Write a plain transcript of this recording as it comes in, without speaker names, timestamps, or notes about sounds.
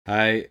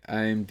Hi,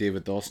 I'm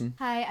David Dawson,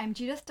 Hi, I'm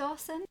Judith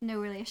Dawson,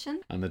 no relation.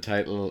 and the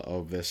title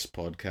of this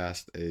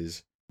podcast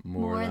is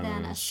More More Than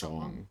than a a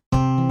song.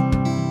 Song.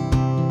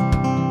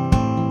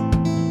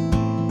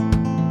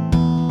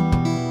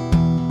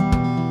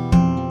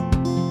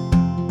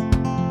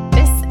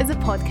 This is a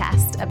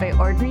podcast about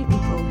ordinary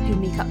people who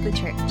make up the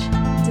church.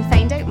 To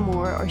find out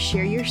more or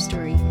share your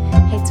story,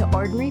 head to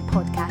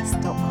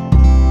ordinarypodcast.com.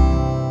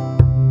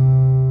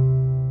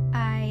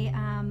 I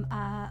am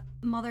a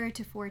mother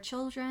to 4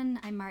 children.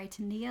 I'm married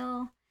to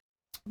Neil.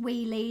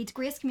 We lead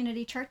Grace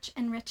Community Church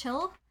in Rich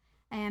Hill,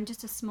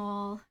 just a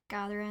small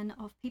gathering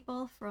of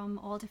people from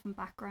all different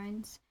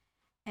backgrounds.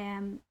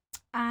 And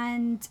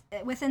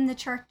within the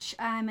church,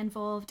 I'm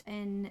involved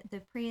in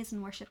the praise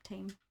and worship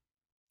team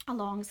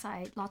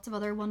alongside lots of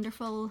other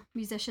wonderful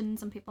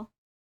musicians and people.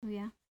 So,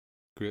 yeah.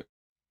 Great.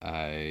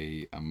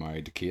 I am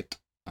married to Kate,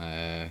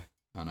 and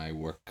I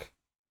work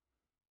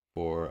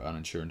for an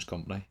insurance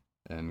company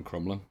in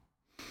Crumlin.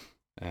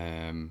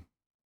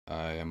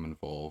 I am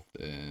involved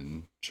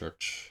in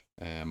church,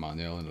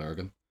 Emmanuel in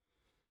Lurgan.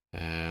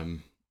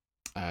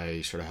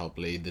 I sort of help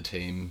lead the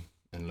team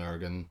in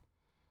Lurgan,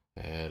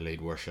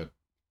 lead worship,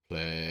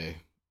 play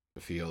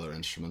a few other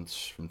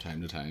instruments from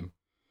time to time.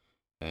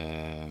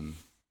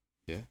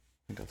 Yeah,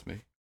 I think that's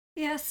me.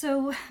 Yeah,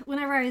 so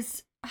whenever I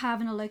was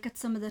having a look at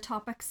some of the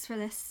topics for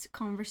this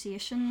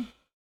conversation,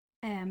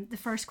 the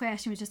first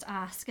question was just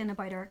asking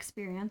about our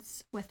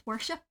experience with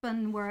worship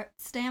and where it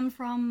stemmed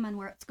from and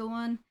where it's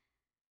going.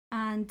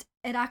 And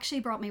it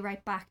actually brought me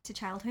right back to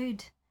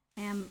childhood.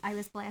 I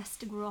was blessed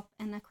to grow up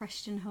in a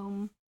Christian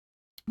home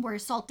where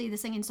Salty the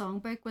Singing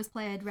Songbook was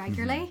played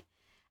regularly,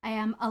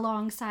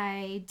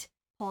 alongside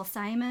Paul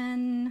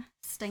Simon,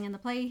 Sting in the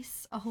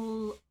Place, a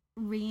whole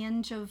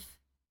range of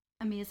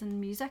amazing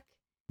music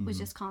was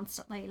just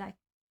constantly like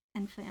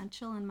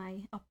influential in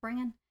my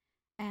upbringing.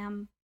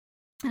 And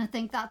I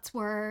think that's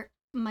where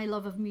my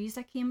love of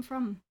music came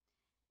from.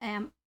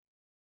 I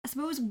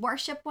suppose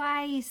worship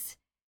wise,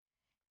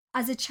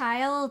 as a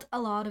child,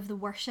 a lot of the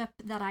worship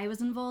that I was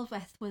involved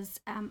with was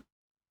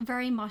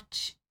very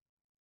much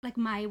like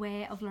my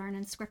way of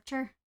learning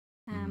scripture.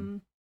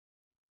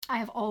 I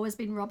have always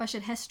been rubbish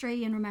at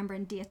history and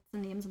remembering dates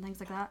and names and things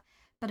like that.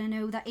 But I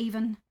know that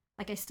even,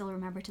 like, I still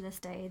remember to this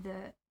day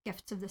the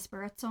Gifts of the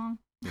Spirit song.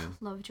 Yeah.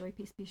 Love, joy,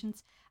 peace,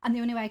 patience. And the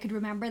only way I could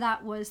remember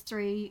that was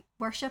through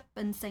worship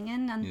and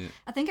singing. And Yeah.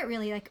 I think it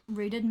really like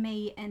rooted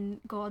me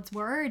in God's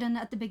word. And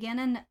at the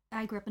beginning,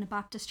 I grew up in a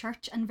Baptist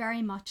church, and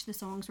very much the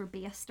songs were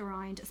based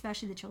around,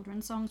 especially the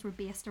children's songs, were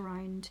based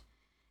around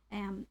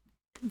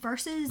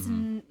verses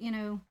and,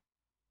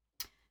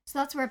 so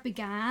that's where it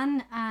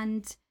began.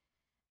 And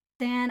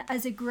then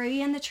as it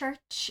grew in the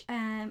church,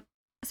 I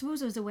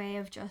suppose it was a way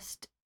of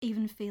just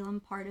even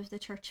feeling part of the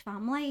church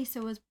family.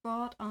 So I was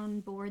brought on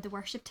board the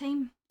worship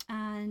team,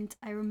 and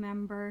I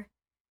remember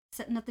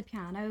sitting at the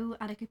piano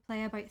and I could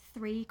play about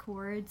 3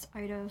 chords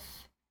out of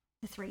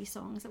the 3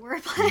 songs that we were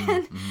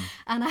playing.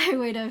 And I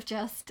would have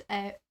just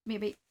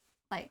maybe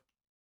like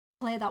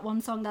play that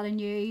one song that I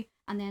knew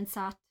and then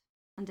sat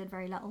and did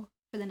very little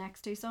for the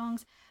next 2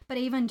 songs. But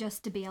even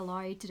just to be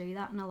allowed to do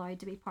that and allowed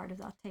to be part of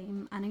that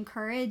team and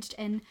encouraged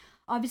in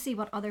obviously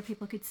what other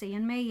people could see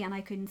in me and I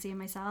couldn't see in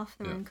myself,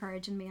 they were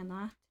encouraging me in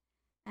that.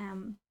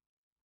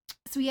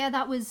 So yeah,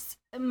 that was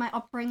my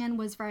upbringing,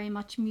 was very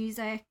much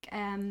music,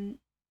 and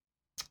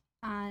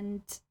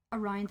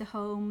around the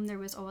home there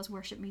was always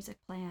worship music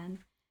playing.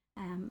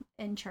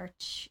 In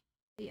church,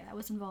 yeah, I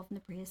was involved in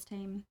the praise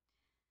team.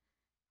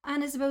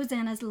 And I suppose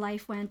then as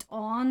life went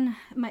on,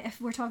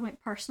 if we're talking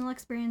about personal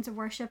experience of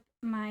worship,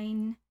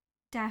 mine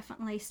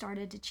definitely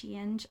started to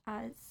change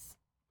as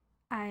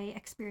I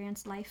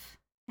experienced life.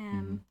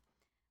 And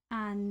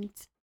I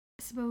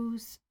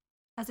suppose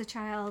as a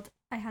child,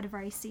 I had a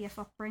very safe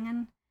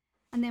upbringing.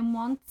 And then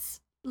once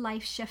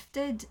life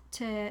shifted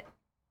to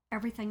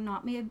everything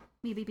not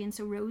maybe being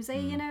so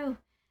rosy,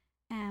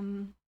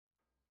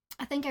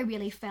 I think I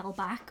really fell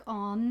back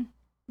on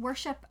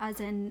worship, as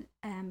in,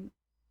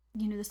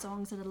 the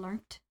songs that I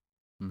learnt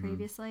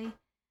previously.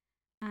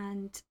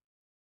 And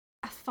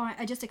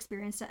I just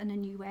experienced it in a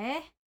new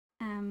way.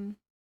 And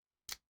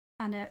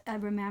I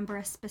remember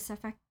a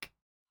specific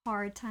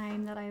hard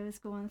time that I was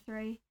going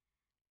through,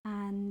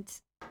 and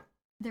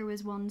there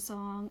was one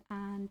song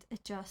and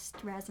it just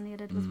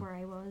resonated with where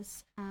I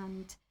was,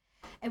 and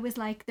it was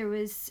like there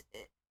was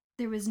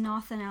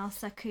nothing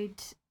else that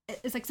could.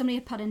 It's like somebody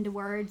had put into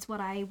words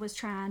what I was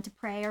trying to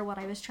pray or what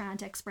I was trying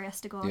to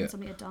express to God, and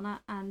somebody had done it,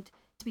 and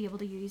to be able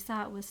to use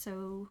that was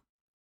so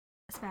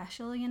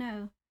special.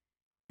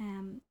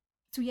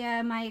 So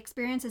yeah, my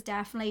experience is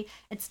definitely,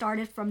 it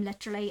started from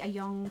literally a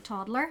young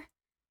toddler,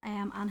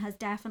 and has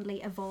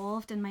definitely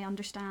evolved in my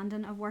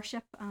understanding of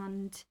worship,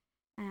 and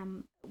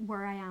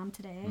where I am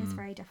today is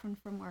very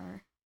different from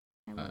where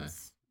I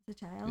was as a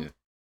child. Yeah,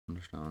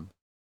 understand.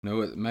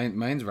 No,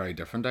 mine's very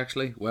different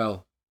actually.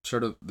 Well,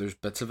 sort of, there's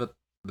bits of it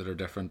that are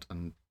different,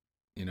 and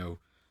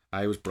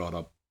I was brought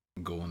up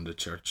going to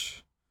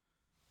church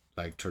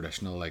like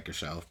traditional, like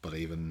yourself, but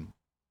even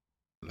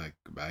like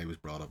I was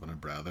brought up in a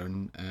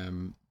Brethren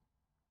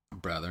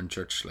together in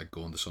church, like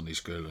going to Sunday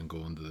school and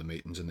going to the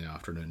meetings in the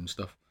afternoon and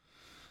stuff.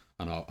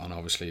 And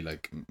obviously,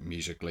 like,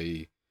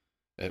 musically,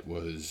 it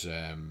was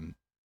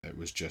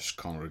just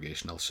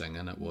congregational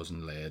singing. It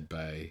wasn't led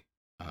by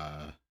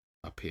a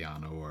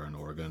piano or an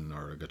organ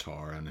or a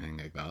guitar or anything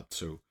like that.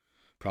 So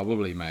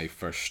probably my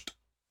first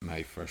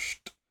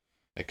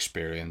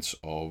experience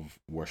of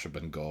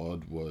worshiping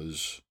God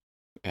was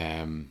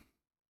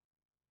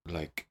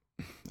like,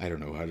 I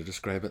don't know how to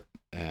describe it.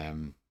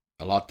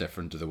 A lot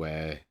different to the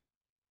way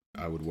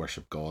I would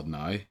worship God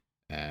now.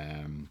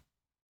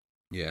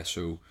 Yeah,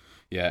 so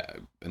yeah,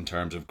 in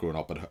terms of growing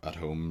up at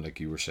home, like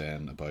you were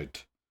saying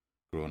about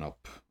growing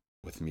up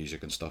with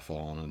music and stuff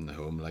on in the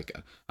home, like,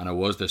 and it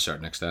was to a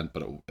certain extent,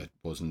 but it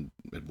wasn't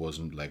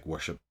like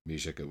worship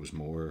music. It was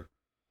more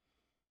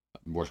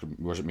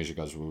worship music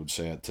as we would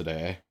say it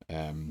today,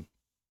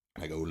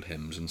 like old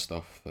hymns and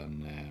stuff,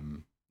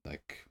 and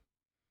like,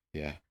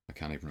 yeah, I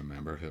can't even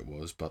remember who it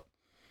was, but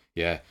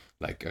yeah,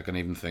 like I can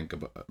even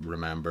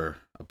remember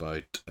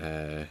about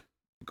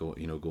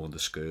going to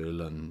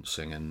school and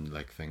singing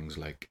like things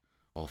like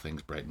All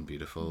Things Bright and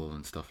Beautiful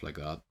and stuff like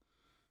that.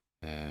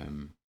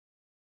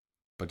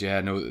 But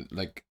yeah, no,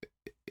 like,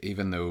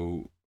 even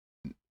though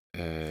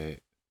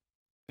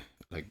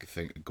like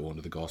going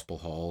to the gospel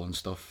hall and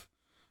stuff,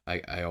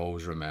 I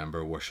always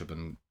remember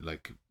worshiping,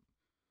 like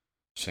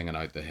singing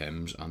out the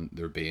hymns, and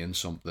there being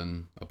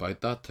something about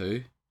that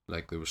too.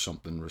 Like there was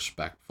something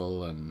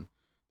respectful, and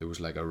there was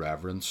like a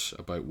reverence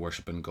about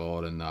worshiping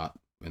God in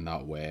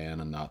that way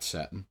and in that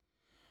setting.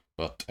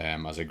 But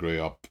as I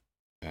grew up,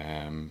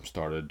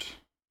 started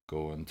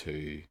going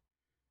to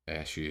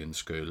SU in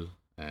school,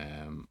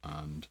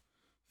 and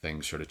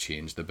things sort of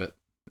changed a bit.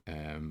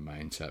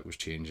 Mindset was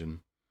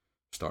changing,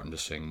 starting to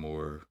sing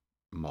more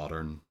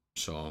modern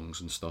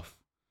songs and stuff.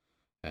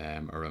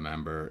 I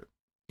remember,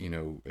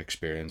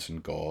 experiencing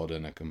God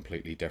in a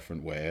completely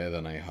different way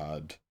than I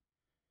had,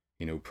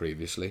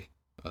 previously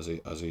as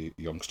a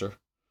youngster,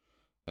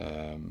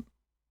 and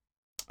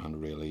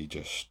really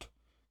just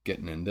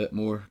getting into it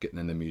more, getting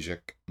into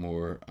music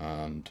more,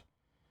 and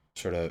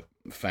sort of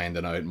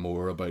finding out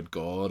more about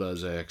God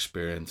as I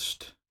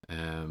experienced,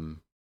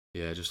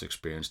 just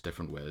experienced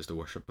different ways to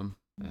worship Him,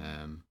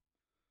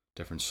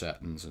 different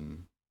settings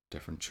and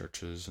different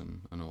churches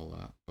and all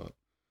that. But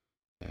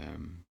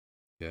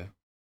yeah.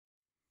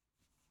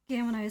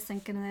 Yeah, when I was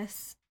thinking of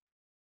this,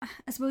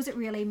 I suppose it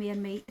really made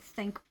me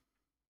think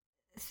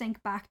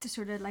back to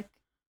sort of like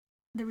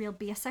the real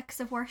basics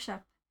of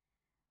worship.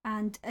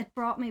 And it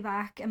brought me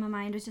back in my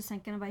mind. I was just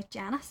thinking about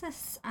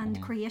Genesis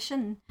and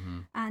creation.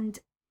 And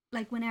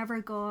like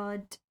whenever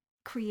God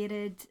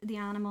created the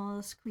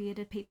animals,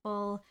 created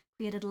people,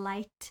 created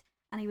light,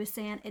 and He was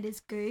saying it is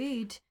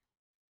good,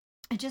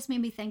 it just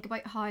made me think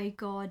about how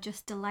God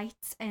just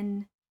delights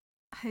in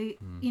how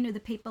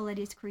the people that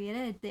He's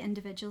created, the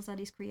individuals that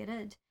He's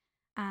created.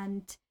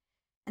 And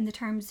in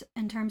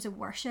terms of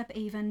worship,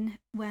 even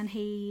when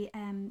He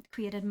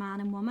created man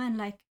and woman,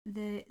 like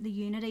the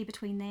unity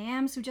between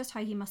them, so just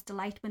how He must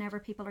delight whenever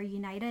people are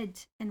united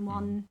in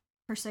one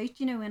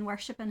pursuit, in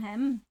worshiping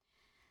Him.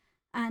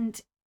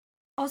 And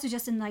also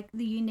just in like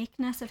the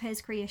uniqueness of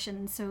His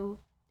creation, so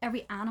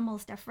every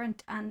animal's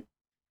different, and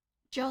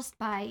just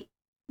by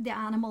the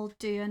animal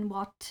doing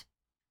what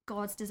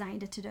God's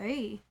designed it to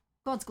do,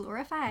 God's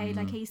glorified.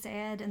 Like He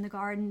said in the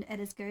garden,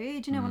 it is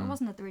good, and it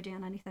wasn't that they were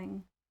doing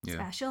anything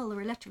special. They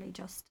were literally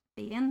just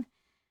being.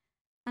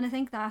 And I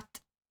think that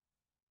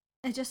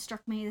it just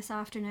struck me this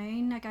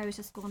afternoon. Like I was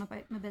just going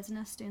about my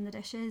business, doing the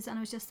dishes, and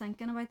I was just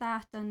thinking about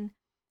that and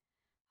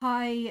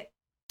how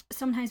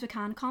sometimes we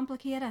can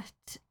complicate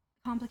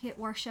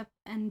worship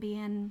and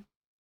being,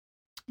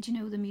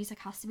 the music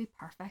has to be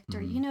perfect,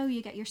 or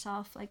you get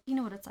yourself like,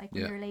 what it's like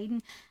when you're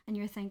leading and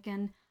you're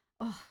thinking,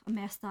 oh, I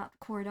messed that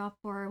chord up,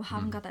 or I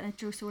haven't got that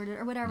intro sorted,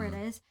 or whatever it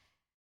is.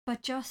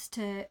 But just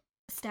to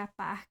step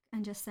back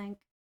and just think,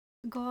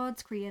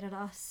 God's created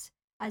us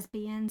as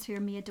beings who are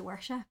made to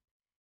worship,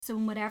 so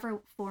in whatever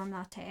form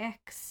that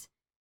takes.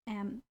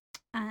 And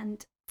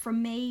for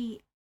me,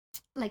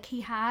 like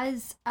He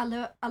has,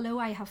 although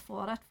I have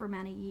fought it for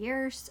many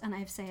years, and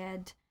I've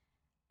said,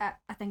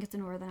 I think it's a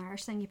Northern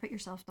Irish thing, you put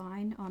yourself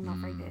down, oh, I'm not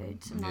very good,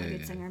 I'm not a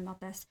good singer, I'm not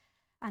this,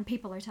 and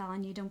people are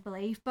telling you don't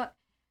believe. But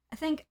I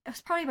think it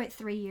was probably about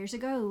 3 years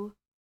ago,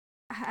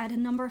 I had a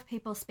number of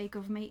people speak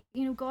of me,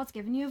 God's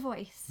given you a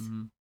voice,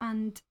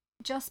 and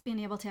just being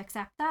able to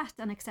accept that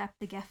and accept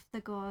the gift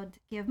that God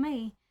gave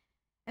me,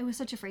 it was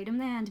such a freedom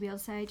then to be able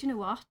to say, do you know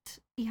what,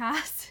 He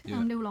has.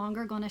 I'm no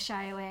longer going to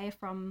shy away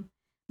from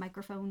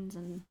microphones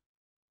and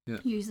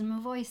using my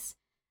voice,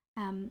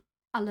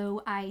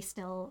 although I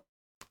still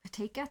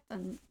critique it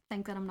and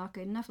think that I'm not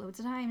good enough loads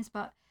of times.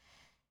 But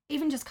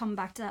even just coming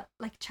back to that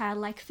like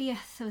childlike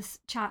faith, I was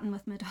chatting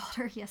with my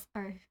daughter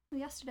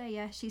yesterday.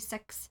 Yeah, she's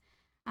 6,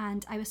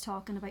 and I was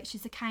talking about,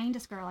 she's the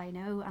kindest girl I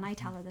know, and I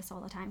tell her this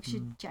all the time.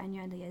 She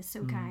genuinely is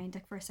so kind,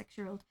 like for a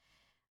 6-year-old.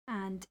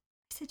 And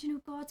I said,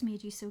 God's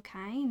made you so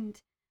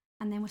kind.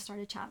 And then we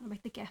started chatting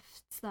about the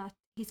gifts that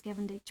He's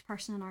given to each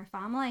person in our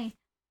family.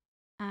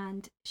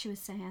 And she was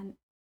saying,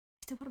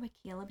 said, what about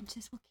Caleb? And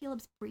she says, well,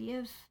 Caleb's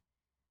brave.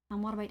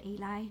 And what about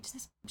Eli?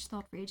 She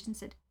thought for ages and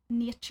said,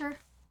 nature.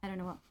 I don't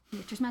know what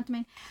nature's meant to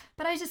mean.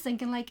 But I was just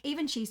thinking, like,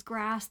 even she's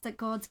grasped that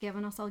God's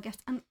given us all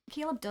gifts. And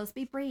Caleb does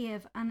be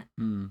brave. And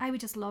I would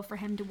just love for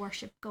him to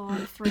worship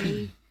God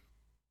through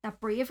that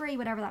bravery,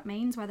 whatever that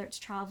means, whether it's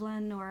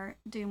travelling or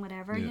doing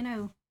whatever, you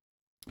know.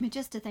 I mean,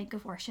 just to think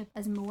of worship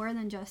as more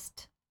than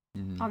just,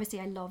 obviously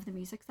I love the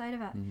music side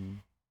of it,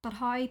 but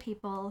how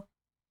people,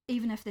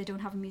 even if they don't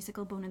have a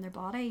musical bone in their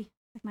body,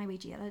 like my wee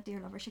Jada, dear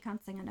lover, she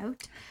can't sing a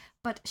note,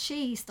 but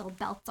she still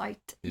belts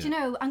out, you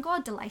know, and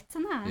God delights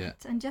in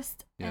that, and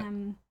just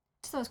thought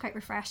it was quite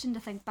refreshing to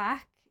think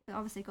back.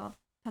 Obviously God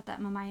put that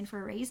in my mind for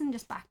a reason,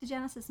 just back to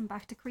Genesis and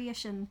back to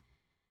creation,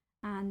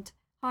 and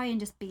how in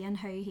just being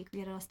who he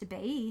created us to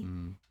be,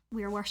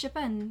 we're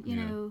worshipping, you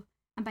know,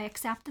 and by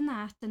accepting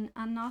that and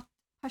not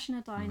pushing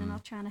it down and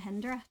not trying to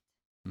hinder it,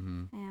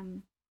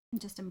 and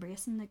just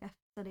embracing the gift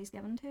that he's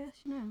given to us,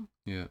 you know.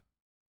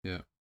 Yeah.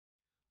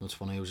 It's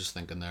funny, I was just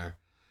thinking there,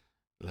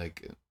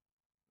 like,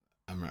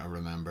 I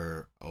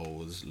remember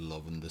always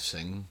loving to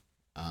sing,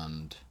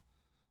 and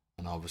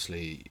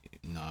obviously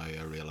now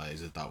I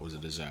realise that was a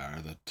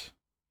desire that,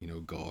 you know,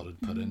 God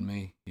had put in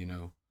me, you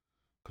know,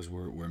 because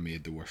we're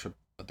made to worship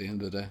at the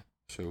end of the day.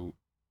 So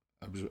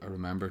I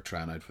remember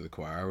trying out for the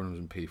choir when I was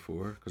in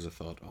P4, because I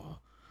thought,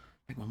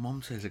 like, my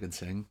mum says I can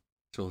sing,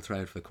 so I'll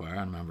try out for the choir. And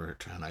I remember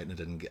trying out and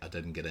I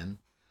didn't get in,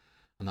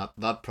 and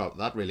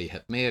that really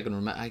hit me. I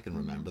can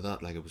remember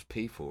that, like, it was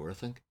P4 I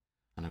think,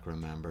 and I can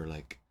remember,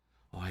 like,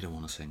 I don't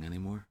want to sing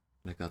anymore,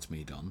 like, that's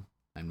me done,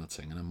 I'm not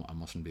singing, I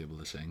mustn't be able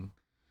to sing.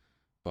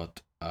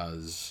 But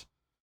as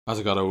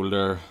I got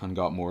older and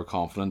got more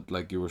confident,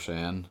 like you were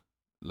saying,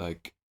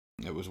 like,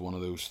 it was one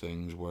of those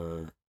things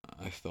where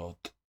I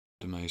thought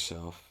to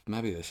myself,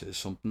 maybe this is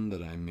something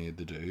that I'm made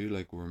to do.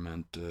 Like, we're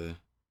meant to.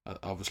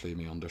 Obviously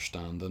my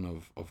understanding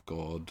of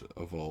God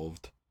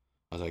evolved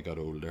as I got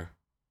older,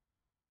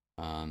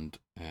 and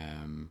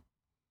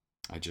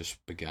I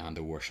just began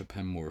to worship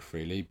him more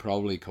freely,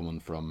 probably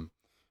coming from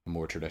a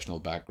more traditional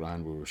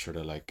background where we were sort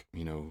of, like,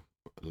 you know,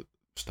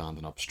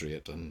 standing up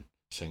straight and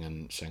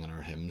singing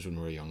our hymns when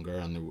we were younger,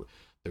 and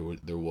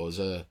there was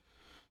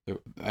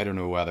I don't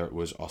know whether it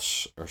was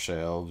us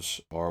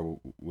ourselves or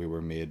we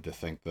were made to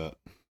think that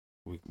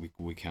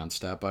we can't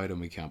step out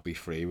and we can't be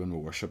free when we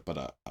worship.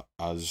 But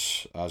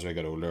as I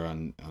got older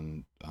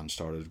and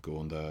started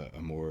going to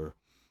a more,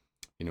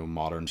 you know,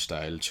 modern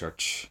style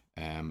church,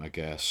 I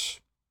guess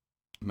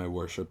my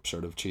worship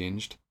sort of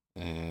changed.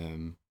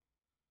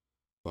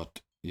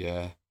 But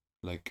yeah,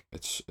 like,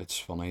 it's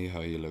funny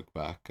how you look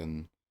back,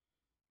 and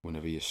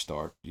whenever you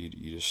start, you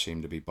just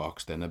seem to be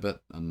boxed in a bit,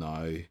 and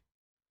now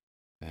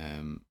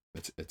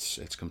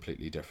it's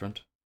completely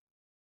different.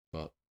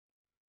 But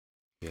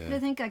yeah, but I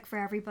think, like, for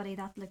everybody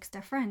that looks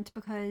different,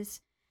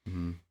 because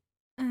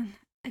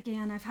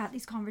again, I've had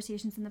these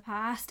conversations in the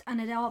past,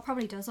 and it all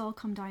probably does all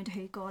come down to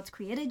who God's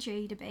created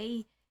you to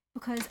be,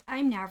 because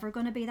I'm never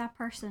going to be that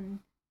person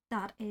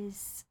that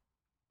is,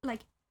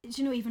 like,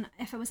 you know, even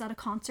if I was at a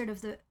concert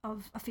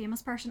of a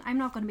famous person, I'm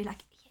not going to be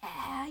like,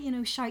 yeah, you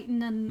know,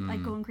 shouting and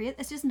like going crazy.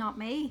 It's just not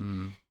me.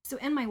 So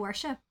in my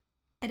worship,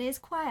 it is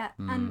quiet,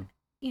 and,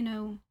 you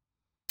know,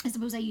 I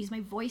suppose I use my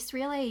voice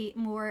really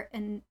more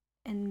in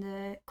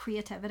the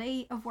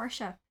creativity of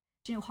worship,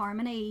 you know,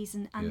 harmonies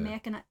and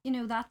making it, you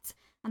know, that's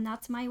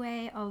my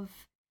way of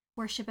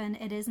worshipping.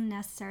 It isn't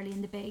necessarily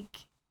in the big,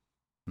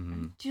 do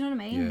you know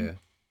what I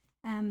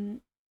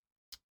mean?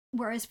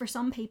 Whereas for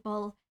some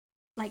people,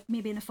 like,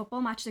 maybe in a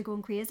football match they're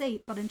going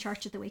crazy, but in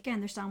church at the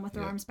weekend they're standing with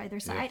their arms by their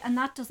side, and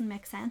that doesn't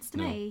make sense to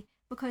me,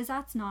 because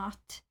that's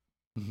not,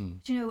 you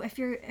know, if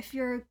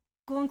you're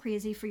going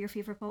crazy for your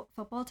favourite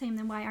football team,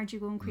 then why aren't you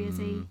going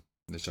crazy?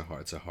 It's a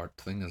heart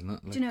thing, isn't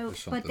it? Like, do you know,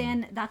 but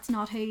then that's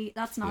not who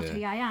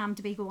I am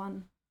to be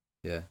going.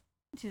 Yeah.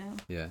 Do you know?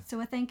 Yeah. So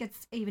I think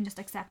it's even just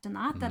accepting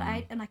that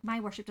I, and like, my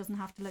worship doesn't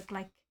have to look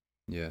like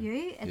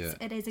you.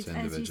 It is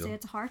as you say,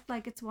 it's a heart,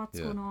 like, it's what's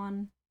going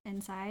on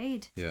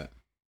inside. Yeah,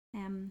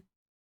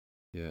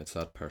 it's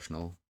that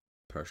personal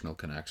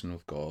connection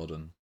with God.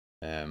 And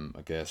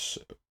I guess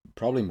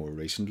probably more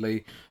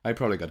recently I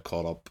probably got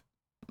caught up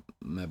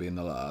maybe in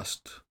the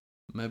last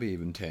maybe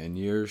even 10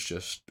 years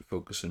just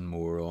focusing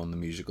more on the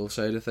musical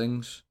side of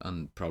things,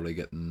 and probably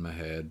getting my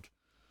head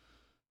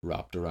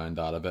wrapped around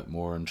that a bit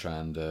more, and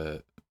trying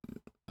to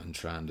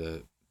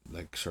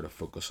like sort of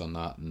focus on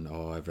that, and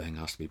everything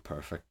has to be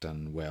perfect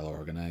and well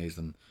organized.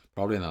 And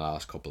probably in the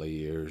last couple of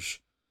years,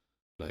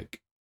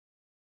 like,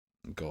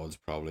 God's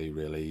probably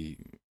really,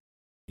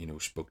 you know,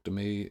 spoke to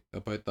me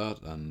about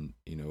that. And,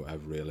 you know,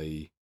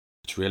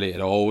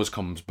 it always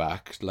comes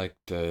back, like,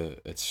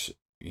 it's,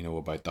 you know,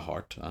 about the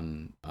heart,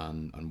 and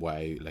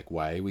why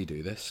we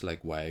do this,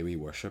 like, why we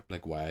worship,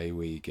 like, why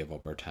we give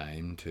up our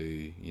time to,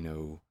 you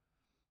know,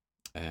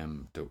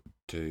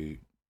 to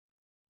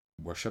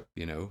worship,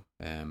 you know,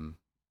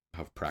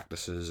 have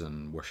practices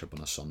and worship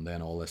on a Sunday,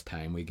 and all this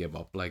time we give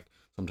up. Like,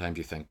 sometimes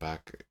you think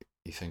back,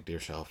 you think to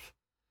yourself,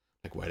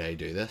 like, why do I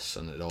do this?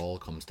 And it all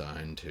comes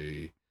down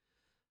to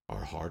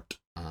our heart,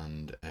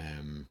 and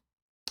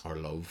our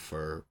love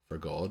for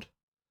God,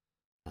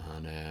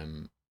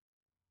 and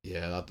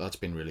that's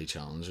been really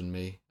challenging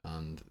me.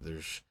 And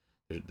there's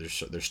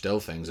still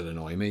things that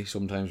annoy me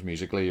sometimes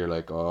musically. You're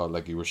like, oh,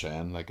 like you were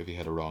saying, like if you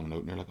hit a wrong note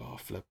and you're like, oh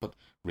flip, but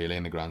really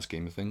in the grand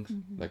scheme of things,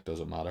 like does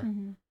it matter?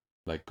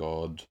 Like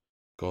God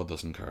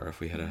doesn't care if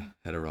we hit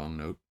a wrong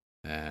note.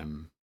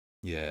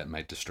 Yeah, it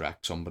might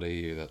distract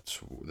somebody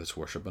that's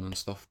worshipping and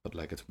stuff, but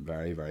like it's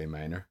very, very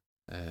minor.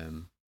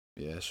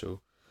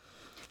 So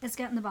it's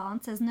getting the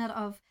balance, isn't it,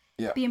 of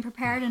being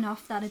prepared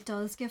enough that it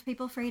does give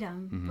people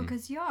freedom,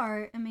 because you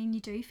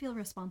do feel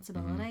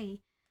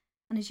responsibility.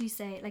 And as you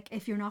say, like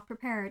if you're not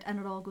prepared and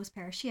it all goes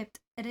pear-shaped,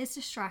 it is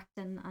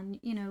distracting. And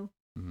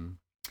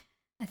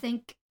I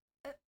think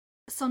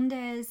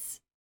Sundays,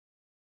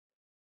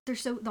 they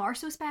are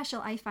so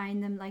special. I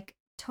find them like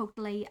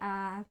totally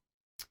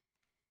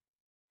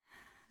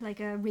like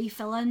a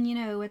refilling.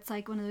 It's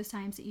like one of those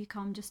times that you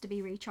come just to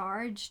be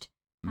recharged.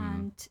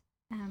 And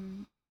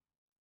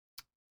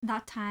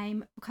that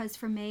time, because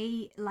for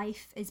me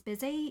life is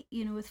busy,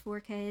 with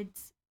 4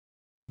 kids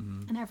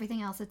and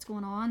everything else that's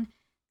going on,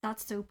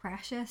 that's so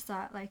precious,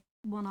 that like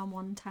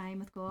one-on-one time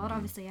with God.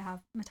 Obviously I have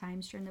my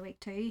times during the week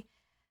too,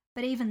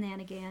 but even then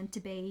again,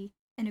 to be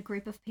in a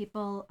group of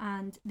people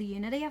and the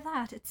unity of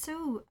that, it's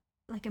so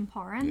like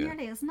empowering,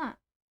 really, isn't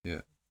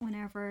it?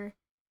 Whenever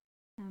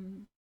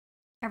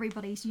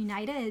everybody's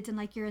united and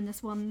like you're in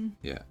this one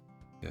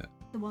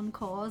the one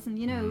cause, and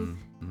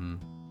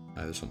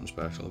there's something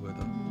special about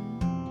that.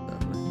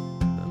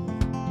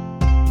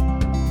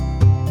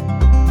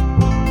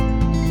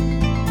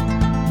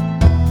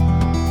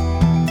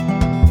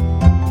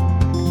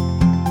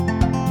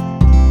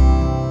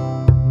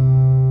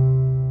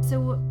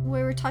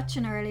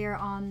 Touching earlier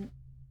on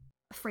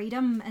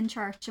freedom in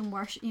church and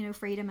worship,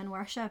 freedom in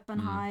worship,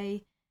 and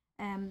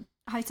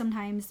how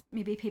sometimes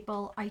maybe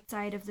people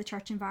outside of the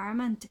church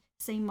environment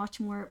seem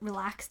much more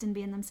relaxed in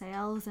being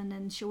themselves and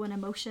in showing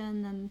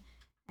emotion.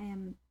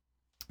 And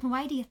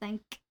why do you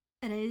think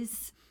it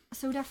is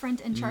so different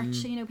in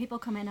church? People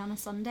come in on a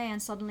Sunday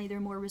and suddenly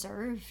they're more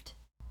reserved.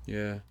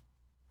 Yeah.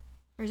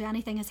 Or is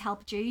anything has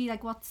helped you?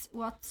 Like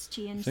what's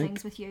changed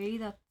things with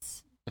you?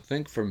 I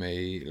think for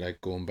me, like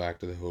going back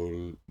to the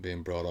whole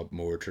being brought up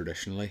more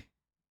traditionally,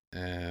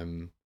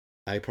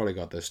 I probably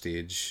got this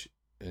stage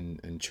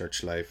in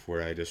church life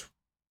where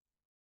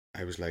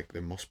I was like,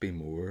 there must be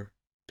more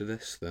to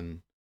this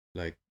than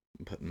like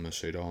putting my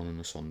suit on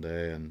a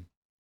Sunday and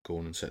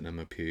going and sitting in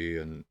my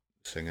pew and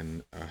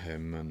singing a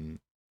hymn and,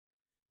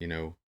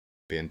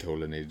 being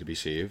told I needed to be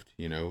saved.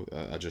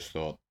 I just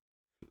thought,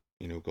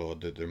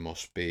 God, that there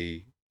must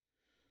be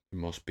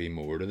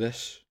more to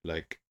this,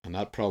 like, and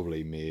that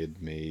probably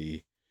made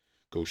me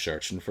go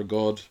searching for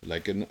God,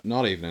 like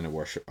not even in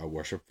a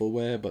worshipful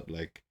way, but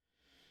like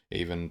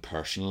even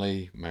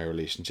personally, my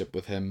relationship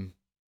with Him,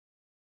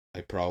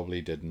 I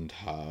probably didn't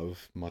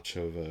have much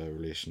of a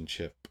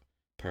relationship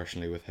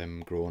personally with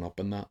Him growing up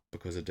in that,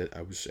 because it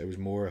was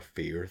more a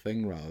fear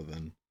thing rather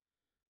than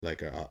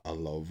like a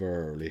love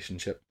or a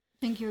relationship.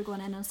 I think you were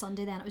going in on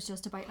Sunday, then it was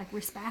just about like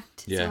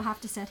respect. So I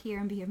have to sit here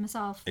and behave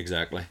myself.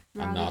 Exactly,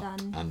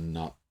 and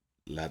not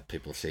let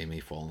people see me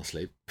falling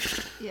asleep.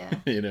 Yeah.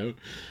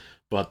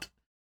 But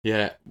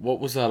yeah, what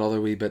was that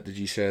other wee bit that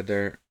you said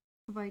there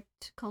about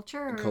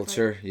culture?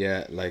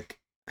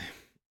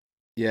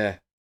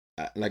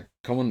 Like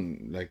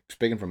coming, like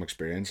speaking from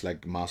experience,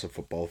 like massive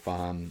football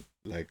fan,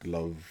 like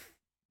love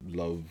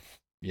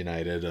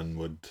United and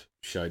would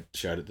shout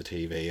at the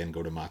TV and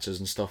go to matches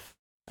and stuff.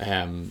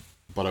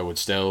 But I would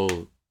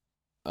still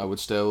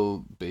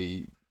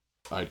be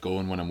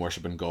outgoing when I'm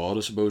worshipping God, I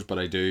suppose. But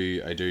I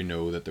do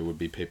know that there would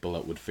be people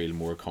that would feel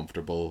more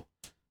comfortable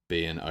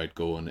being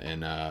outgoing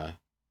in a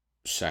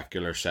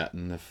secular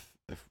setting,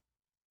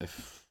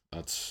 if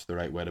that's the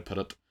right way to put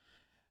it.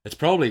 It's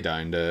probably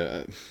down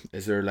to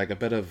is there a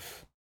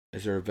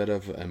bit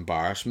of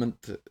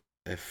embarrassment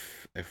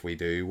if we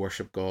do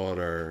worship God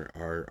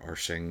or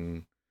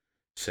sing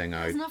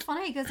out? Isn't it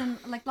funny, because in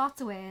like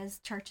lots of ways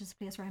church is the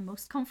place where I'm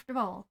most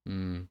comfortable.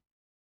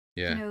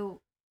 Yeah.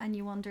 And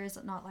you wonder, is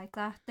it not like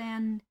that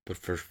then? But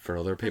for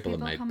other people it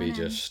might be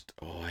just,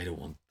 I don't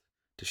want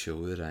to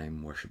show that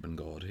I'm worshipping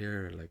God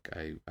here. Like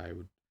I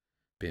would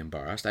be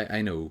embarrassed.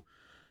 I know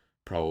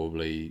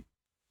probably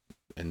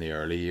in the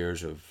early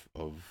years of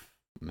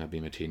maybe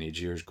my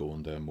teenage years,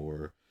 going to a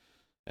more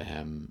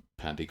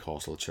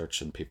Pentecostal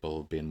church and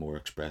people being more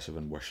expressive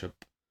in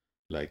worship,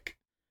 like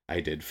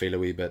I did feel a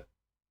wee bit,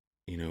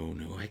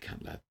 no, I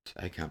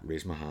can't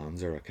raise my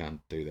hands, or I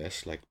can't do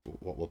this, like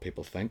what will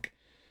people think?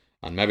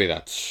 And maybe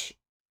that's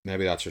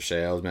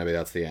ourselves, maybe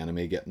that's the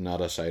enemy getting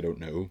at us, I don't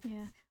know.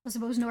 Yeah, I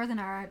suppose Northern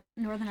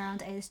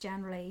Ireland is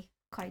generally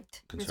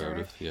quite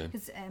conservative,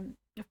 because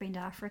I've been to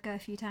Africa a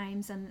few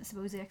times, and I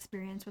suppose the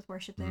experience with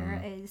worship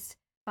there is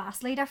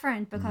vastly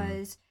different,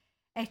 because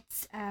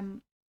it's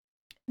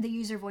they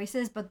use their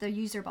voices, but they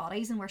use their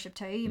bodies in worship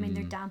too. I mean,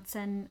 they're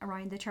dancing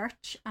around the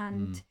church,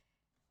 and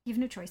you have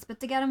no choice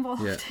but to get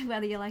involved,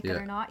 whether you like it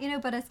or not.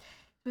 But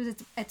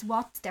it's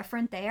what's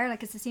different there.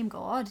 Like, it's the same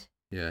God.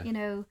 Yeah.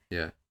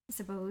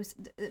 suppose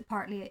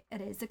partly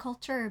it is the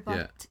culture, but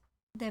Yeah.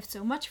 they have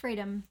so much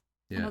freedom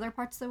in Yeah. other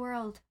parts of the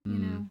world, you Mm.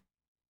 know.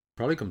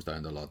 Probably comes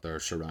down to a lot their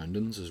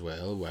surroundings as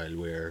well. While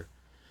we're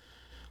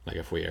like,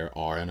 if we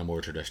are in a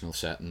more traditional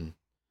setting,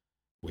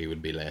 we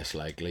would be less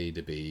likely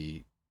to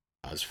be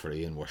as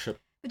free in worship.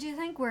 But do you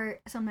think we're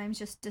sometimes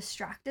just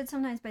distracted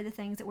sometimes by the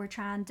things that we're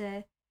trying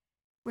to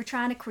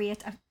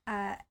create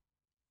a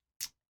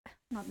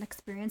not an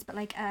experience, but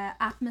like a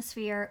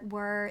atmosphere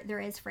where there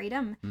is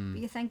freedom. Mm.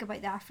 But you think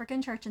about the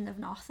African church and they've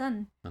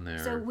nothing. And they're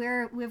So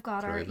we've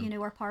got our thriving.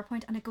 our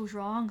PowerPoint and it goes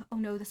wrong. Oh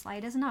no, the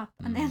slide isn't up,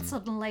 and then Mhm.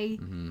 suddenly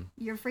Mm-hmm.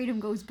 your freedom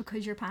goes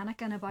because you're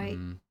panicking about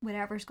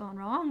whatever's gone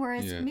wrong.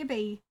 Whereas Yeah.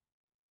 maybe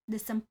the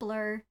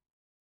simpler,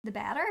 the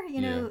better. You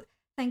know,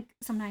 I think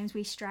sometimes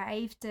we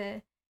strive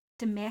to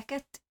make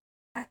it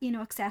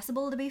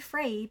accessible to be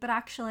free, but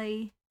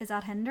actually is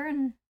that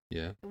hindering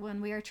Yeah. when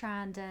we are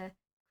trying to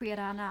create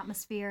an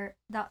atmosphere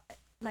that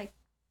like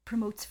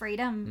promotes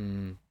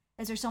freedom?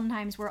 Is there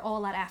sometimes where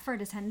all that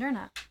effort is hindering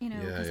it,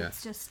 because Yeah.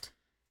 it's just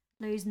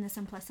losing the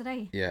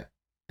simplicity? Yeah.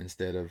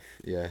 Instead of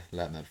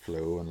letting it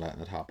flow and letting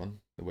it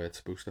happen the way it's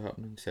supposed to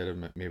happen, instead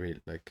of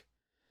maybe like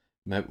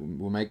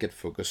we might get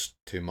focused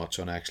too much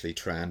on actually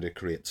trying to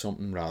create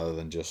something rather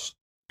than just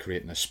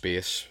creating a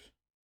space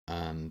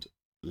and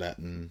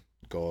letting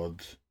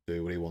God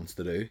do what he wants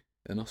to do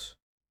in us,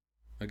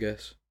 I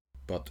guess.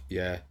 But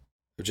yeah,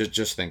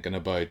 just thinking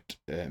about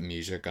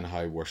music and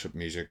how worship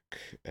music,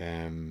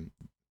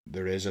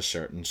 there is a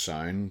certain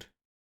sound,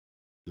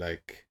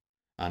 like,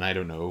 and I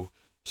don't know,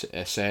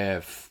 say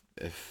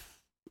if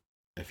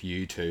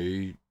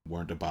U2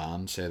 weren't a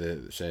band, say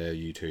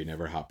U2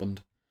 never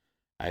happened,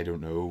 I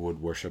don't know,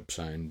 would worship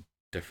sound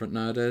different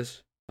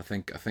nowadays? I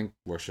think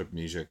worship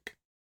music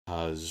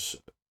has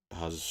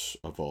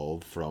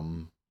evolved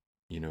from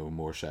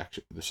more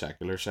the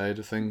secular side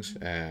of things.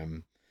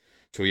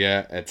 So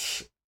yeah,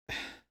 it's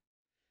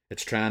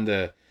trying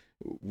to,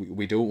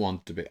 we don't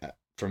want to be,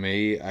 for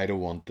me, I don't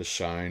want the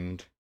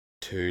sound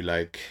to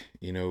like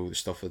the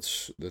stuff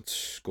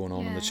that's going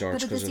on in the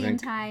church, but at the because I same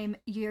think time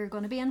you're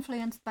going to be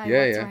influenced by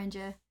Yeah, what's yeah. around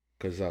you.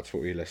 because that's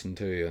what we listen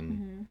to,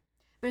 and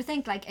But I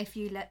think like if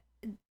you let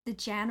the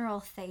general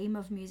theme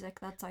of music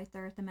that's out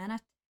there at the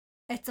minute,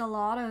 it's a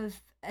lot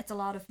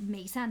of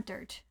me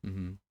centered.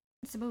 mm-hmm.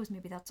 I suppose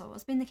maybe that's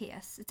always been the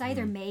case. It's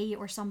either me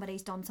or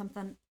somebody's done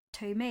something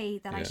to me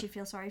that I Yeah. should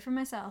feel sorry for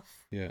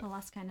myself. Yeah. Well,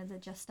 that's kind of the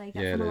gist I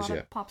get Yeah, from it a is, lot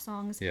yeah. of pop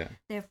songs. Yeah,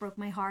 They've broke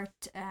my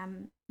heart.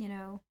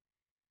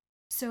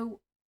 So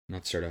and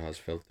that sort of has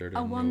filtered.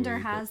 I in a wonder, wee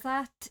bit. has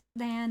that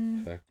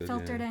then Affected,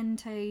 filtered yeah.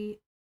 into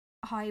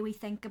how we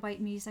think about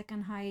music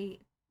and how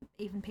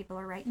even people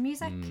are writing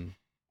music?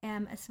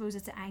 I suppose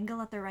it's the angle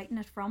that they're writing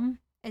it from.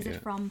 Is Yeah.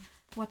 it from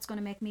what's going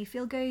to make me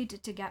feel good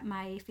to get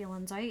my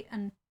feelings out?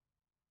 And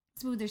I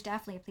suppose there's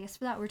definitely a place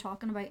for that. We're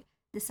talking about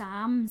the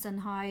Psalms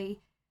and how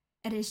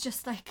it is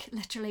just like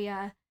literally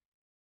a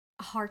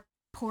heart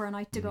pouring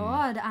out to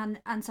God,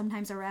 and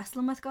sometimes a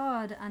wrestling with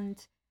God.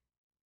 And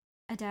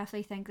I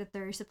definitely think that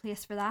there's a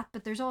place for that,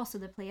 but there's also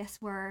the place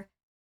where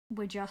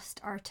we just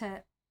are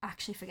to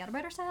actually forget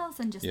about ourselves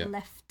and just Yeah.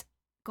 lift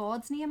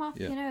God's name up,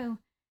 Yeah.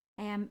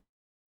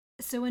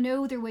 So I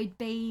know there would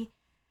be,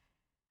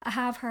 I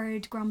have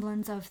heard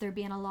grumblings of there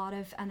being a lot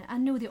of, and I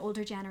know the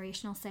older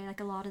generation will say like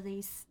a lot of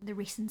the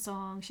recent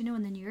songs,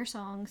 and the newer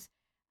songs,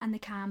 and they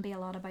can be a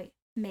lot about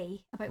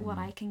me, about what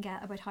I can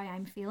get, about how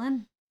I'm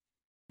feeling.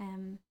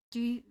 Do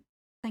you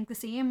think the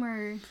same,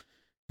 or?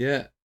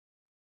 Yeah,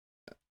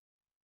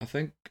 I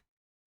think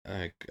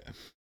like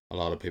a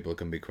lot of people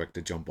can be quick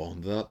to jump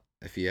onto that.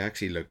 If you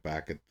actually look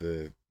back at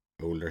the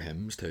older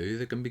hymns too,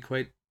 they can be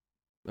quite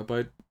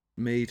about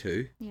me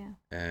too. Yeah.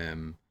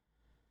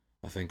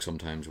 I think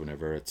sometimes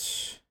whenever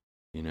it's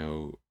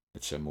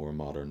it's a more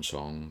modern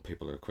song,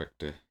 people are quick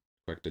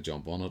to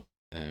jump on it.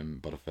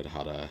 But if it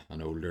had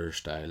an older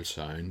style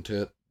sound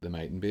to it, they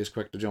mightn't be as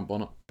quick to jump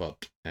on it.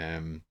 But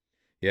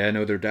yeah,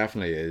 no, there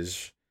definitely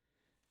is.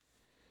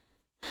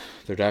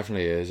 There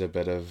definitely is a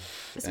bit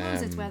of. I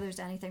suppose it's whether there's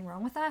anything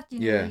wrong with that.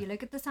 Yeah. You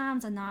look at the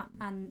Psalms and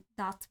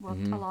that's what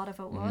a lot of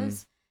it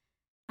was.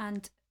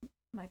 And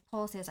like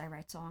Paul says, I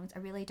write songs. I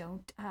really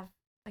don't. I have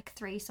like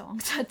 3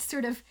 songs that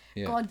sort of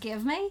God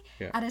gave me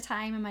at a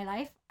time in my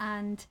life.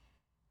 And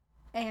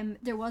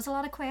there was a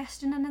lot of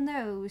questioning in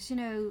those.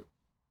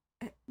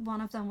 One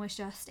of them was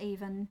just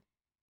even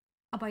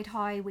about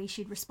how we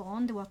should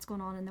respond to what's going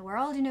on in the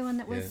world, and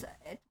it was,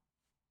 I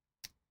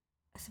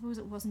suppose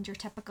it wasn't your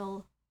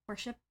typical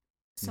worship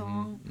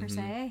song per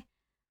se,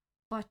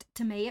 but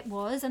to me it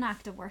was an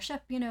act of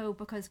worship,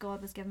 because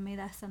God was giving me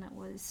this, and it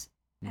was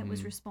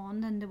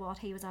responding to what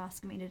he was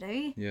asking me to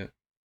do.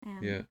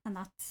 And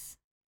that's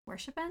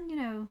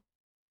worshiping,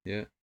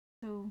 Yeah.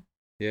 So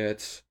I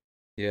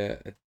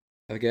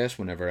guess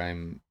whenever I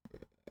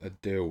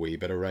do a wee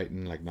bit of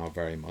writing, like not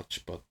very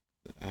much, but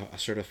I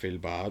sort of feel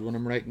bad when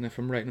I'm writing, if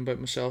I'm writing about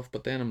myself,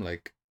 but then I'm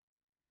like,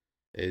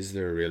 is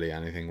there really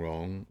anything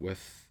wrong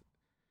with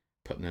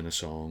putting in a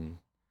song,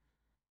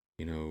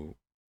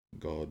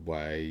 God,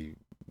 why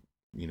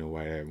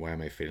why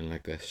am I feeling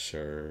like this,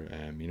 or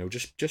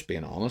just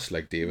being honest,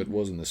 like David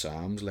was in the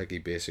Psalms. Like, he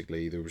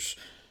basically, there was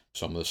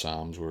some of the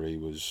Psalms where he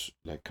was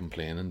like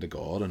complaining to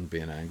God and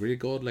being angry at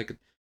God. Like,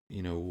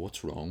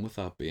 what's wrong with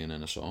that being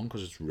in a song?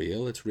 Because it's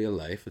real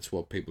life, it's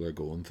what people are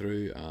going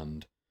through,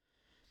 and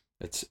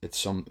it's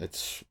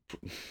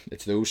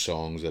those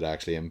songs that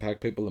actually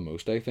impact people the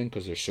most, I think,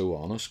 because they're so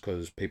honest,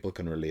 because people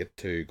can relate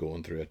to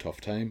going through a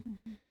tough time,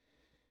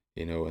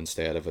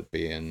 instead of it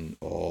being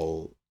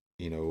all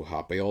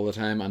happy all the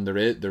time. And there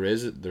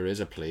is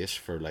a place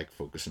for like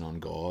focusing on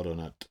God and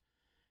it,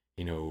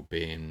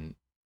 being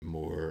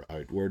more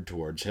outward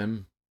towards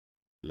him,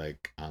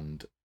 like,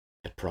 and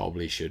it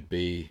probably should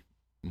be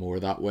more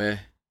that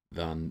way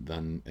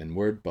than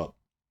inward. But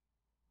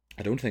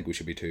I don't think we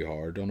should be too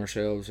hard on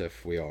ourselves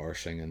if we are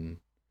singing,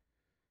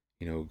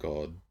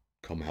 God,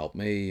 come help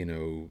me,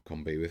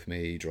 come be with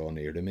me, draw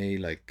near to me.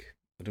 Like,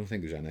 I don't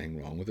think there's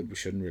anything wrong with it. We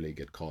shouldn't really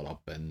get caught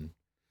up in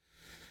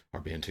or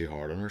being too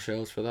hard on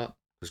ourselves for that,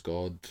 because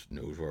God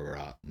knows where we're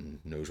at and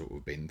knows what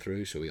we've been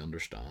through, so he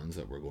understands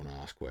that we're going to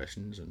ask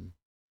questions. And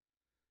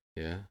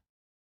yeah,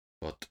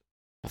 but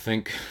I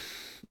think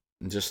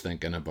just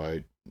thinking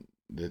about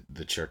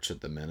the church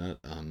at the minute,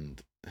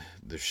 and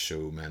there's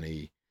so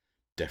many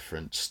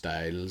different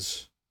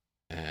styles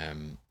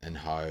and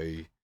how,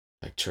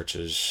 like,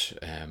 churches,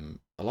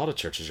 a lot of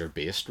churches are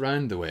based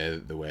around the way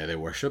they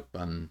worship,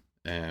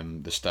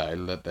 and the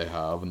style that they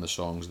have and the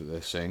songs that they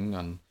sing.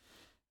 And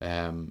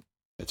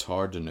it's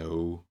hard to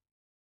know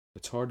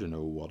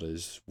what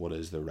is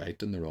the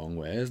right and the wrong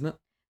way, isn't it?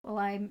 Well,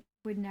 I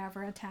would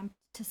never attempt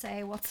to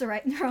say what's the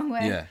right and the wrong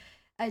way. Yeah.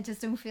 I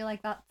just don't feel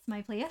like that's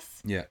my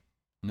place. Yeah.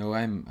 No,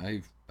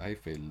 I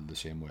feel the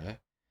same way,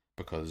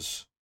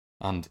 because,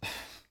 and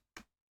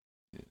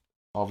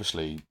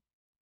obviously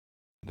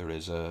there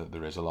is a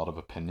lot of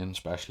opinion,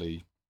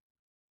 especially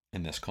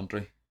in this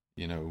country.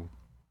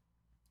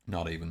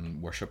 Not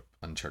even worship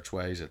and church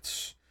wise.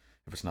 If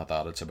it's not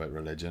that, it's about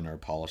religion or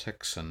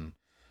politics. And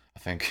I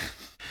think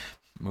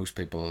most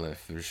people,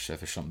 if there's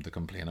something to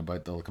complain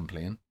about, they'll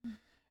complain.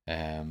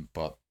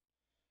 But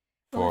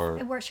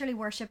surely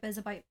worship is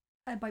about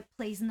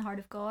pleasing the heart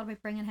of God,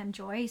 about bringing him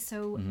joy.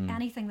 So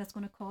anything that's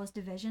going to cause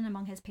division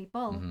among his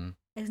people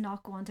is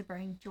not going to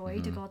bring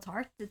joy to God's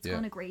heart. It's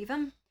going to grieve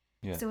him.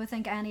 Yeah. So I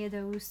think any of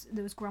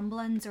those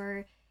grumblings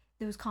or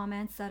those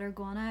comments that are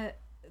going to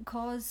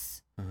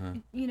cause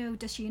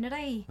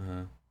disunity,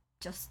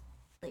 just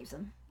leave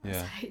them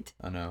aside.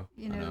 I know.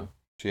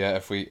 So yeah,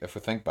 if we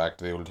think back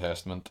to the Old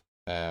Testament,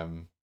 I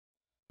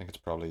think it's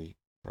probably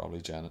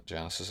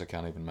Genesis. I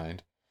can't even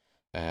mind.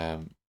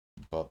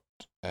 But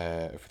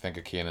if we think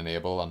of Cain and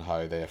Abel and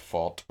how they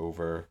fought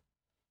over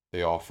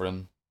the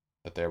offering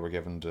that they were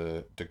given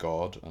to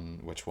God,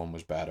 and which one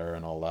was better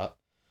and all that,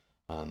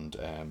 and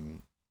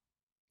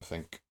I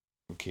think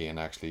Cain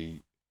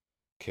actually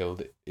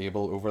killed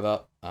Abel over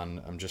that.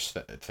 And I'm just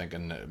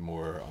thinking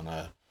more on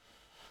a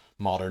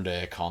modern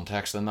day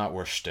context than that.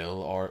 We're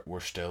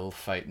still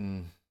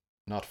fighting,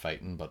 not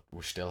fighting, but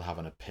we still have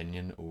an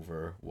opinion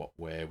over what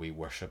way we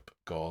worship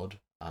God.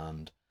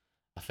 And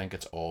I think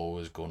it's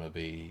always going to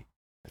be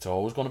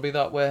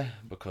that way,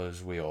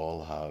 because we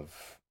all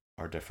have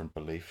our different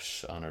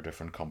beliefs and our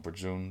different comfort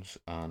zones,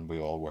 and we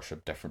all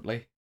worship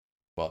differently.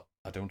 But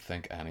I don't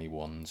think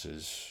anyone's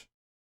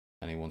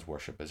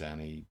worship is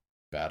any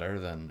better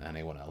than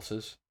anyone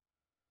else's.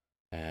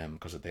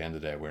 Because at the end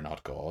of the day, we're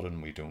not God,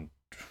 and we don't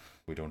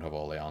have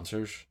all the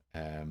answers.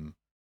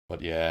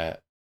 But yeah,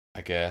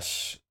 I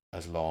guess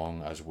as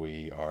long as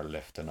we are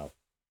lifting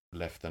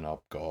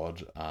up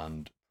God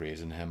and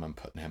praising him and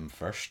putting him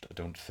first, I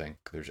don't think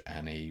there's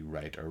any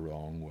right or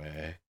wrong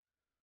way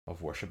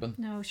of worshipping.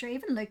 No, sure.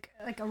 Even like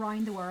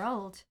around the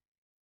world,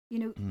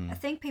 I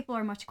think people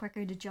are much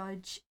quicker to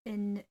judge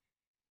in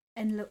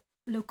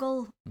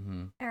local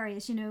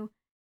areas.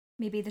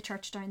 Maybe the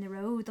church down the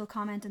road, they'll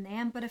comment on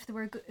them. But if they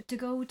were to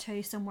go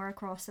to somewhere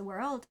across the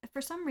world, for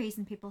some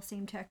reason people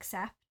seem to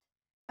accept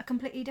a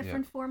completely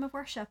different form of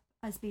worship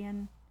as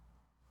being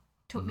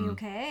totally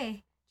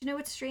okay.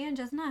 It's strange,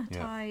 isn't it?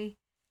 Yeah.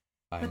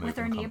 How with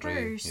our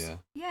neighbours,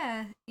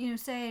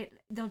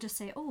 they'll just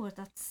say, oh,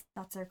 that's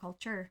their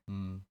culture.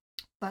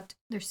 But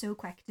they're so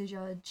quick to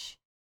judge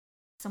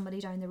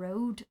somebody down the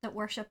road that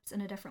worships in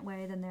a different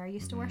way than they're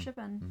used to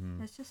worshiping.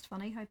 It's just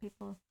funny how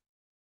people's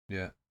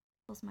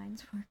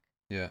minds work.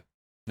 Yeah.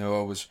 No,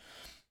 I was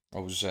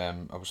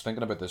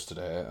thinking about this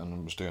today, and I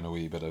was doing a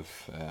wee bit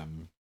of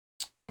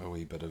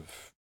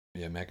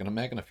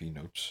making a few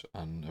notes,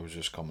 and I was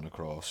just coming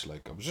across,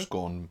 like, I was just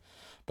going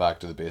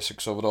back to the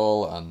basics of it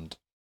all, and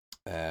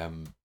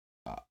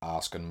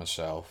asking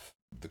myself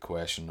the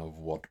question of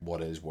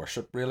what is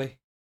worship really.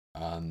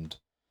 And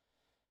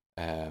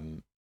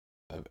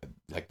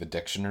like, the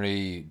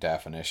dictionary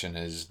definition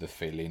is the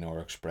feeling or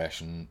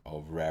expression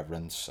of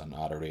reverence and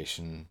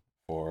adoration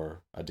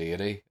for a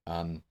deity.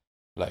 And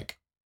like,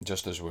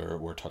 just as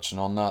we're touching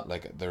on that,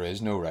 like, there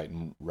is no right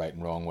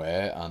and wrong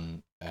way.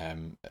 And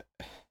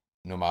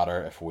no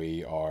matter if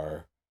we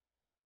are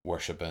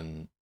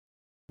worshipping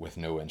with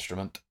no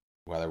instrument,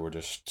 whether we're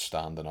just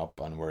standing up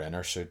and we're in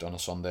our suit on a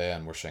Sunday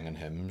and we're singing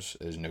hymns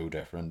is no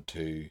different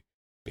to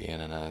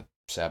being in a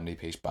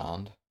 70-piece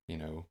band, you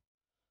know,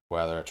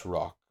 whether it's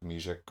rock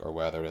music or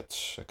whether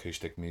it's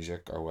acoustic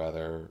music or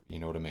whether, you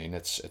know what I mean,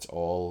 it's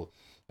all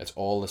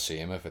the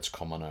same if it's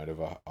coming out of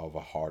a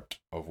heart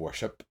of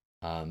worship.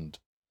 And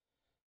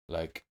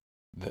like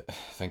I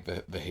think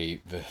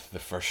the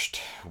first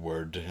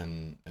word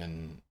in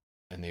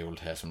the Old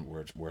Testament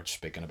where it's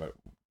speaking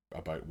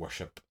about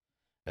worship,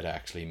 it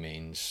actually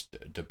means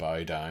to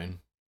bow down.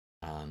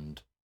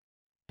 And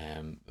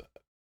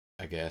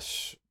I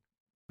guess,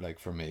 like,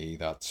 for me,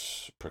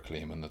 that's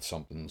proclaiming that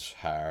something's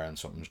higher and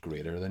something's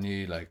greater than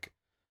you, like.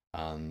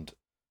 And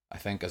I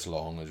think as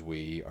long as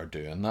we are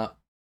doing that,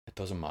 it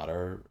doesn't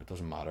matter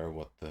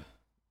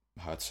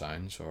how it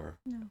sounds or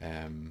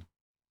No.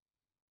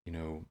 you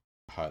know,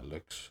 how it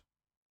looks.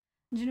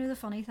 Do you know the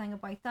funny thing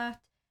about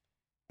that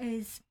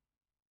is,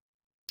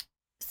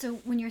 so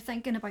when you're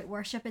thinking about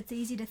worship, it's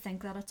easy to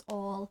think that it's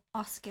all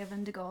us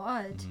given to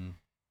God. Mm-hmm.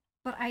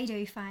 But I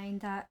do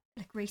find that,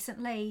 like,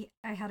 recently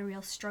I had a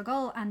real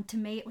struggle, and to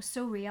me it was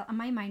so real, and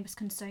my mind was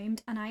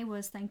consumed, and I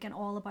was thinking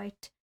all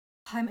about,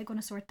 how am I going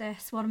to sort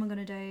this? What am I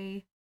going to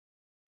do?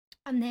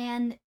 And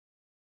then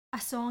a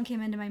song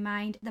came into my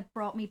mind that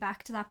brought me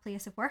back to that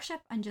place of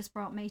worship and just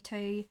brought me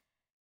to,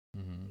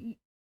 Mm-hmm.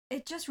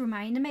 it just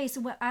reminded me.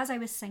 So as I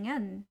was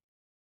singing,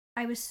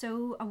 I was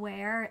so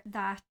aware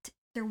that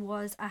there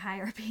was a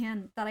higher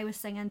being, that I was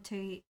singing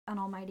to an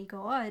almighty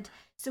God.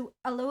 So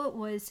although it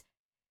was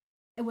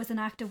an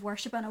act of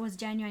worship and it was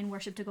genuine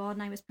worship to God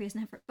and I was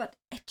praising him for it, but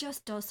it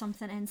just does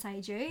something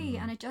inside you. Mm-hmm.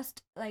 And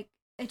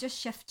it just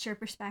shifts your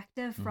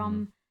perspective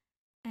from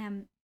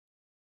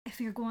if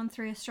you're going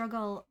through a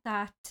struggle,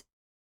 that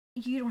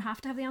you don't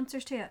have to have the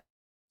answers to it,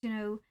 you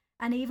know.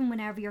 And even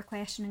whenever you're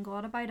questioning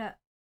God about it,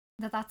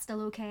 that's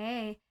still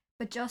okay.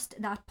 But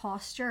just that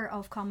posture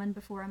of coming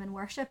before him in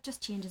worship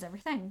just changes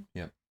everything.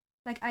 Yeah.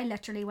 Like, I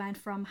literally went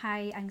from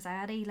high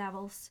anxiety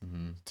levels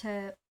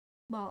to,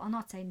 well, I'll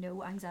not say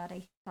no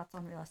anxiety, that's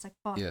unrealistic,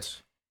 but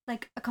yes,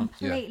 like a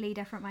completely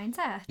different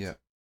mindset. Yeah.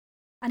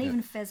 And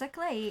even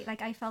physically,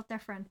 like, I felt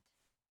different.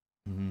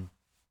 Mm-hmm.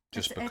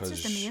 Just because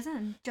it's just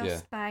amazing.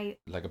 Just by,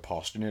 like a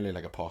posture, nearly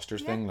like a posture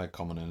thing, like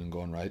coming in and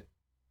going, right,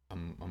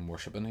 I'm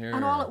worshipping here.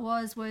 And all it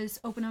was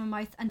opening my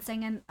mouth and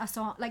singing a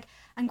song. Like,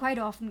 and quite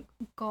often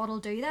God will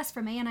do this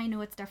for me, and I know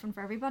it's different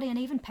for everybody. And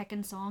even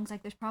picking songs,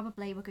 like, we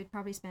could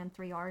probably spend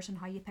 3 hours on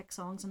how you pick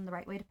songs and the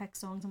right way to pick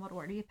songs and what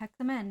order you pick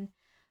them in.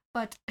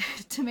 But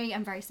to me,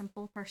 I'm a very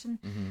simple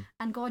person,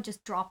 and God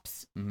just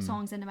drops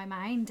songs into my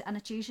mind, and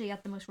it's usually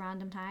at the most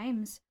random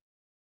times.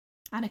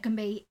 And it can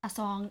be a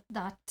song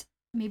that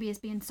maybe is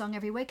being sung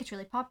every week, it's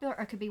really popular,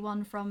 or it could be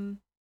one from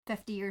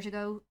 50 years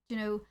ago, you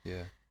know.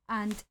 Yeah.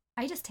 And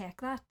I just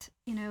take that,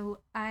 you know.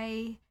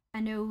 I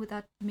know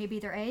that maybe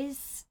there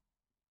is,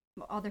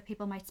 other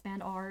people might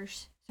spend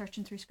hours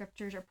searching through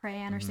scriptures or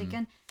praying or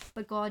seeking,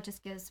 but God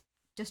just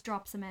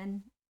drops them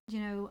in, you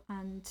know.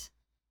 And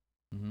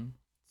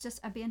it's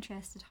just, I'd be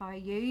interested how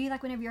you,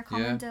 like, whenever you're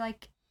coming to,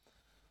 like,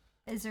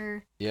 is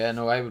there... Yeah,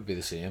 no, I would be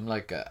the same.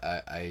 Like,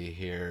 I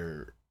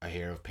hear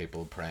of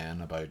people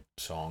praying about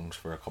songs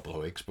for a couple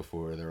of weeks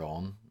before they're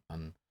on,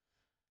 and,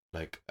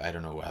 like, I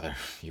don't know whether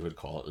you would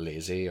call it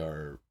lazy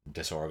or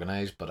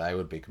disorganized, but I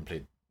would be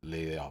completely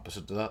the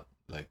opposite to that.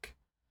 Like,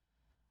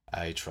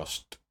 I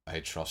trust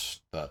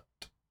that,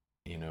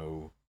 you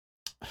know,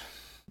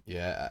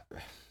 it's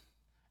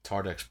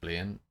hard to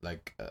explain.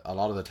 Like, a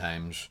lot of the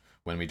times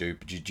when we do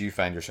you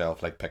find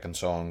yourself, like, picking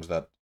songs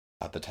that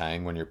at the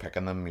time when you're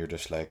picking them, you're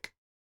just like,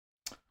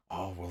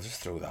 oh, we'll just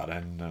throw that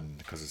in, and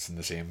because it's in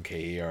the same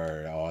key,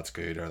 or oh, it's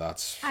good, or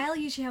that's... I'll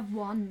usually have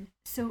one.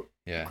 So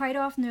quite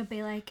often there'll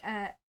be like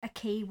a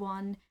key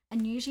one,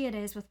 and usually it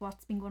is with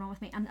what's been going on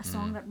with me, and a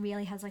song that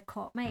really has, like,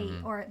 caught me,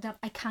 or that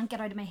I can't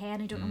get out of my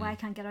head. I don't know why I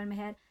can't get out of my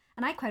head.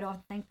 And I quite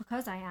often think,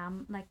 because I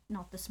am, like,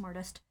 not the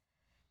smartest,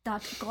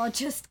 that God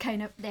just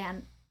kind of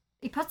then,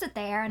 he puts it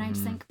there, and I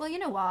just think, well, you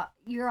know what,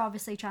 you're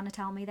obviously trying to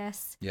tell me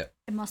this. Yeah.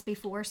 It must be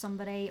for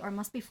somebody, or it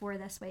must be for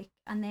this week.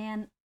 And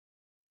then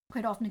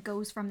quite often it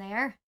goes from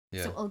there.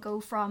 Yeah. So it'll go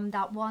from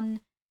that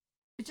one,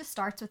 it just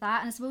starts with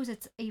that. And I suppose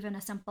it's even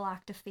a simple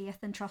act of faith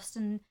and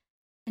trusting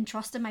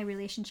my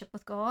relationship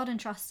with God, and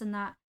trusting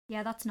that,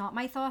 that's not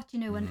my thought, you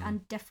know,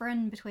 and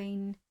differing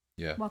between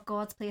what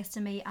God's placed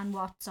in me and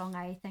what song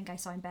I think I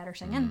sound better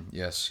singing.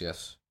 Yes.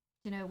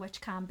 You know, which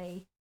can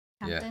be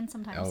tempting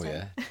sometimes. Oh, too.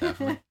 yeah,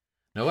 definitely.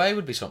 No, I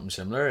would be something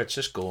similar. It's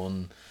just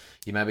going,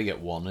 you maybe get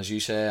one, as you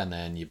say, and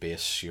then you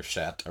base your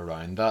set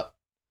around that.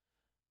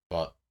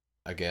 But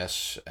I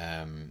guess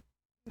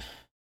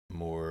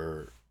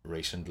more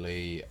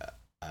recently,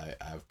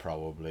 I've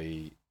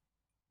probably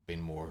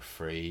been more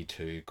free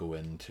to go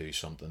into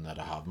something that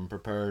I haven't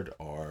prepared,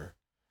 or...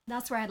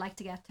 That's where I'd like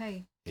to get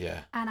to. Yeah.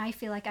 And I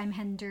feel like I'm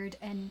hindered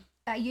in...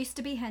 I used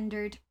to be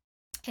hindered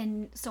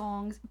in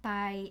songs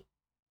by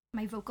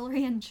my vocal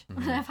range,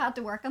 and I've had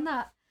to work on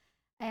that.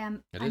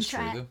 It is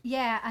true, though.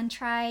 Yeah, and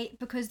try,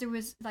 because there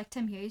was, like,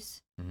 Tim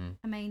Hughes.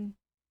 I mean...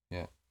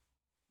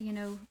 you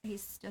know,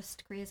 he's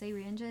just crazy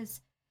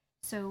ranges.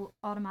 So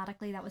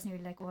automatically that was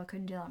nearly like, I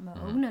couldn't do that on my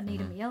own. I'd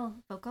need a male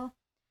vocal.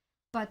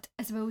 But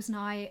I suppose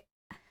now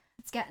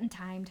it's getting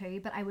time too,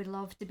 but I would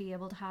love to be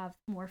able to have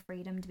more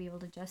freedom to be able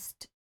to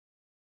just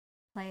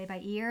play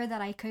by ear,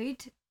 that I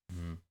could,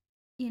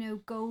 you know,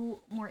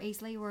 go more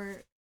easily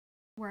where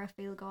I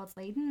feel God's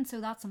leading.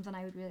 So that's something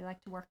I would really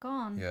like to work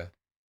on. Yeah.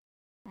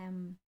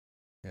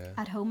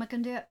 At home I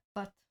can do it,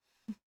 but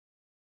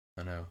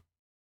I know.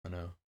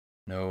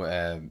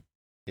 No,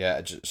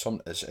 yeah,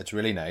 it's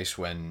really nice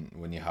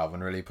when you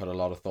haven't really put a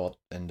lot of thought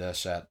into a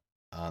set,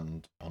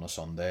 and on a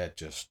Sunday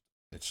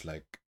it's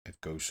like it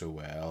goes so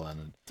well,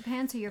 and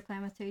depends who you're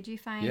playing with too. Do you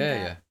find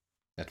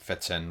it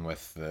fits in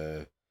with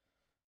the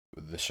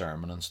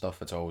sermon and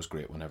stuff. It's always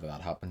great whenever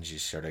that happens. You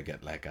sort of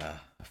get like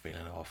a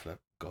feeling of like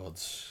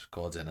God's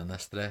in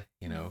this today,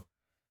 you know.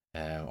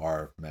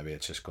 Or maybe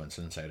it's just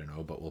coincidence, I don't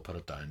know, but we'll put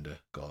it down to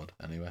God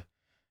anyway.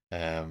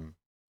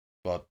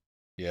 But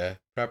yeah,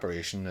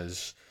 preparation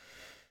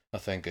I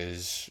think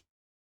is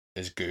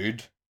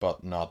good,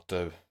 but not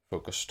to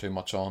focus too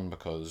much on,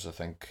 because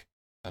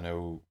I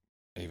know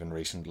even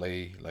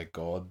recently, like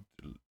God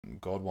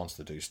wants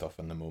to do stuff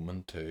in the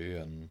moment too,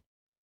 and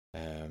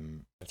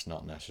it's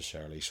not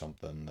necessarily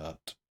something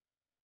that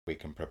we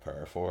can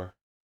prepare for.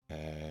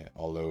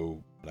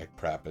 Although like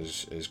prep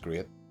is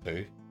great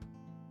too,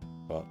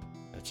 but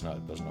it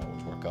doesn't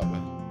always work that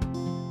way.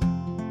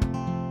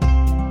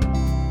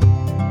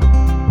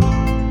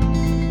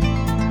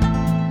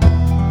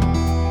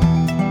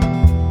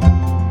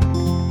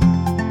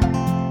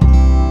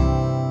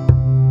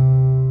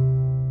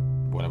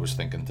 When I was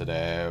thinking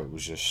today, it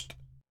was just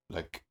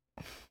like,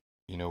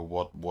 you know,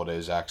 what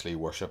is actually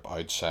worship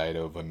outside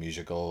of a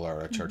musical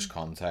or a church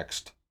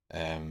context.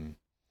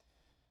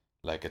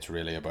 Like it's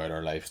really about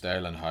our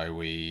lifestyle and how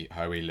we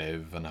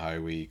live and how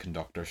we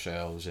conduct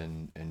ourselves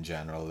in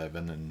general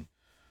living, and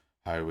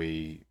how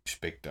we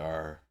speak to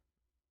our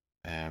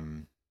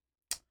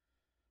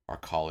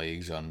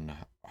colleagues, and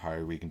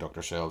how we conduct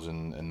ourselves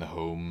in the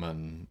home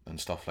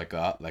and stuff like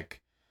that. Like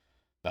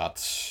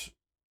that's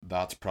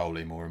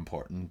probably more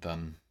important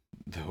than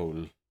the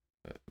whole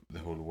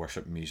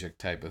worship music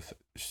type of,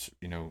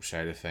 you know,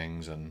 side of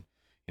things, and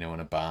you know, in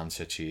a band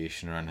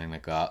situation or anything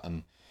like that.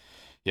 And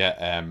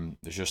yeah,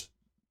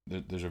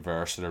 there's a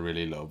verse that I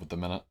really love at the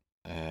minute,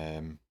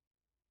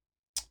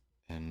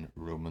 in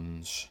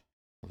Romans.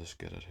 I'll just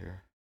get it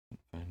here and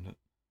find it.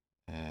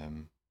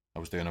 I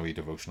was doing a wee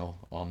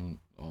devotional on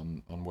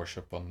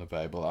worship on the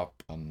Bible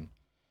app, and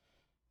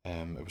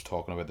it was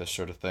talking about this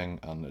sort of thing,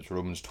 and it's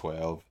Romans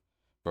 12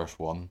 verse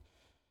 1.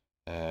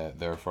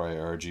 Therefore I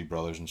urge you,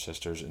 brothers and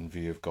sisters, in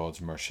view of God's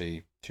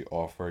mercy, to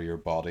offer your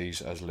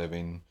bodies as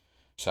living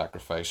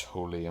sacrifice,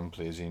 holy and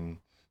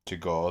pleasing to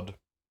God.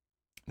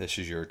 This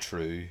is your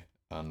true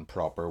and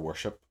proper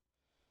worship.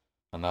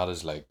 And that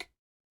is like,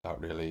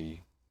 that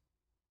really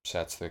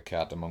sets the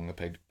cat among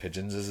the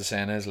pigeons, as the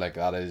saying is. Like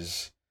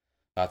that's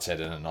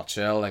it in a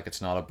nutshell. Like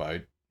it's not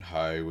about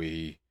how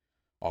we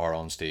are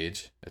on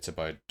stage, it's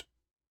about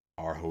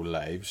our whole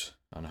lives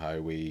and how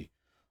we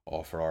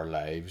offer our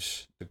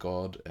lives to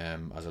God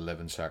as a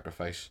living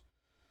sacrifice,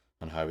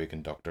 and how we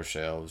conduct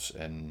ourselves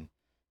in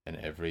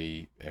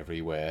every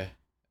way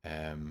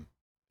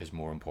is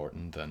more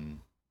important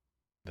than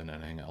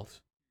anything else,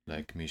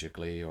 like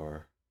musically,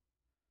 or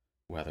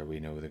whether we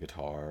know the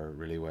guitar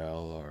really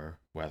well or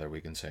whether we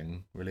can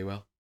sing really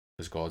well,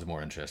 because God's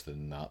more interested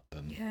in that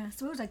than I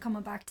suppose like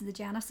coming back to the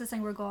Genesis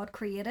thing, where God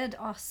created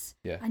us,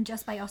 and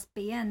just by us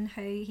being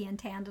who he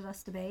intended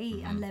us to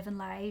be and living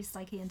lives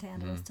like he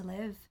intended us to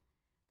live,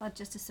 that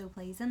just is so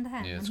pleasing to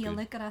him, and he'll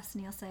look at us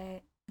and he'll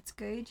say it's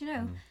good, you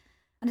know.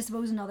 And I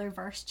suppose another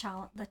verse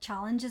that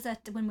challenges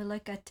it, when we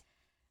look at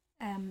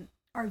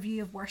our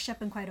view of worship,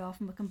 and quite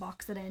often we can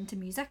box it into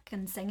music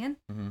and singing,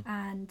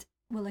 and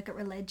we'll look at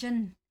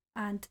religion,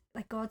 and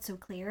like God's so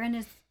clear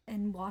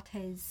in what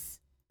his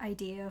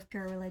idea of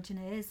pure religion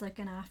is,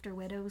 looking after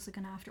widows,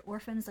 looking after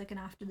orphans, looking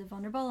after the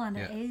vulnerable, and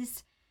it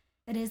is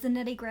the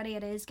nitty gritty,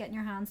 it is getting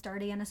your hands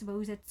dirty. And I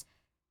suppose it's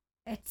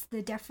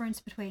the difference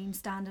between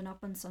standing up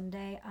on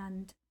Sunday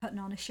and putting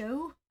on a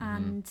show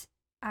and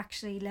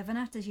actually living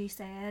it, as you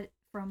said,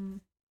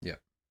 from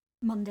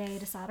Monday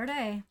to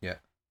Saturday.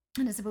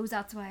 And I suppose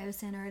that's why I was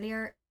saying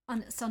earlier,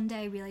 on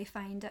Sunday I really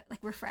find it like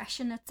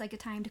refreshing. It's like a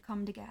time to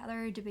come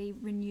together, to be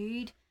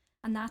renewed,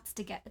 and that's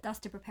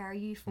to prepare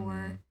you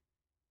for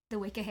the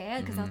week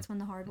ahead, because that's when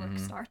the hard work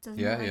starts, isn't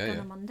it? Like on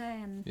a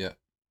Monday, and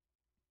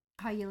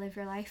how you live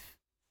your life,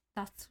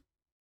 that's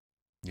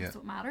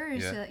what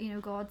matters. You know,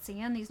 God's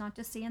seeing, he's not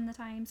just seeing the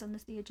times on the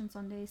stage on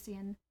Sunday, he's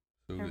seeing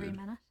every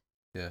minute.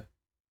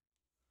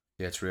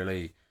 It's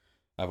really,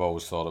 I've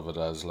always thought of it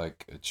as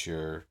like it's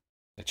your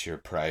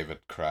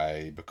private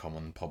cry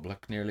becoming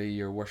public, nearly,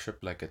 your worship.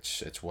 Like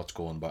it's what's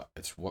going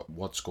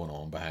what's going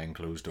on behind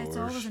closed doors. It's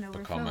always an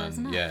overflow,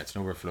 isn't it? It's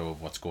an overflow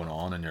of what's going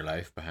on in your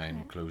life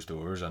behind closed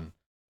doors, and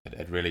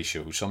it really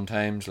shows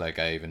sometimes. Like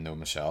I even know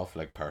myself,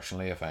 like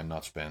personally, if I'm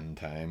not spending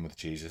time with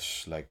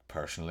Jesus, like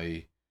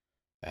personally,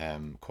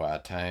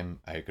 quiet time,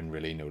 I can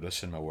really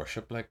notice in my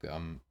worship, like,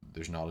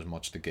 there's not as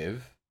much to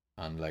give.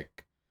 And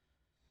like,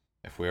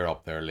 if we're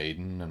up there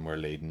leading and we're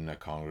leading a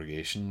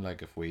congregation,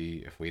 like, if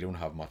we don't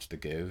have much to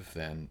give,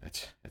 then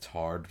it's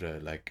hard to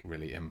like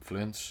really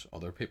influence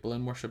other people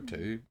in worship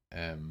too.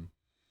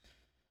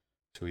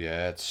 So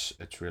yeah,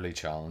 it's really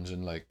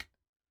challenging. Like,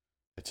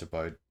 it's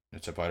about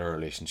our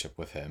relationship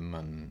with him,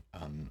 and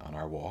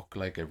our walk,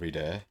 like, every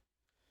day.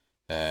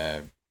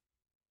 Uh,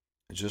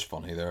 it's just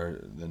funny there.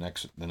 The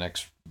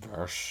next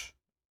verse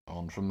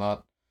on from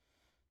that: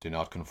 do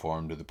not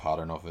conform to the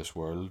pattern of this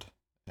world,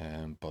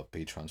 but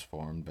be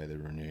transformed by the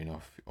renewing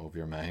of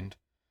your mind.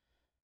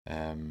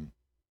 Um,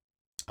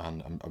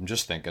 and I'm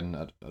just thinking,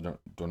 I don't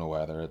know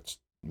whether it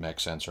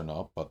makes sense or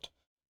not, but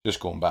just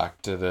going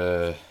back to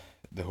the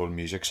whole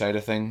music side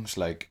of things,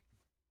 like,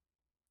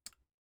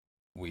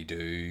 we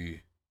do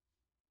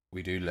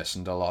we do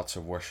listen to lots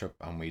of worship,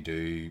 and we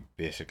do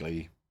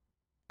basically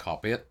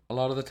copy it a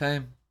lot of the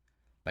time.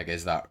 Like,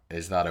 is that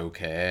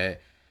okay?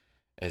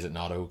 Is it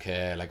not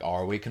okay? Like,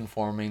 are we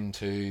conforming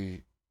to?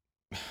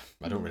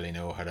 I don't really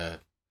know how to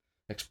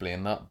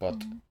explain that,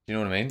 but you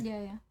know what I mean.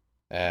 Yeah.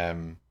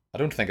 I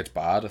don't think it's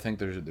bad. I think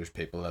there's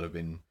people that have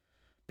been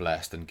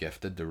blessed and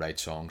gifted to write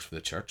songs for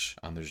the church,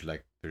 and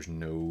there's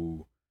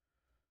no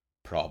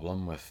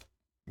problem with,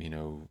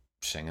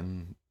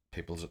 singing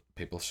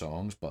people's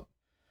songs. But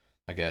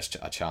I guess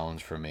a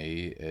challenge for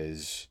me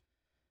is,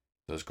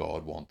 does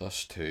God want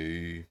us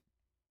to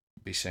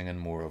be singing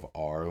more of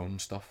our own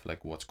stuff,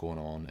 like what's going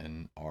on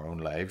in our own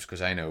lives?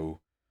 Because I know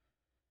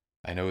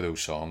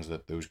those songs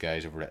that those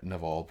guys have written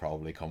have all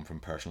probably come from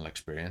personal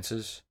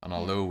experiences, and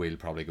although we'll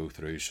probably go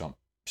through some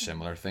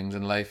similar things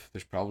in life,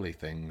 there's probably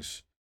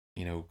things,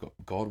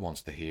 God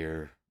wants to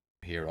hear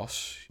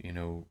us,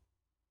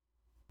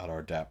 at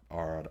our depth,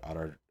 or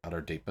at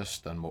our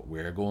deepest, than what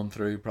we're going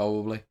through,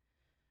 probably.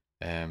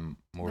 More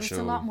But it's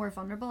so. a lot more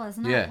vulnerable,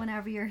 isn't it? Yeah.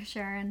 Whenever you're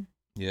sharing,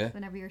 Yeah.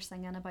 whenever you're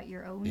singing about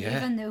your own, Yeah.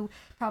 even though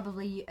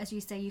probably, as you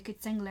say, you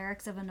could sing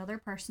lyrics of another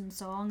person's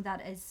song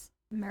that is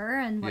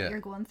mirroring what Yeah. you're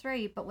going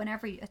through, but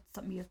whenever it's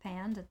something you've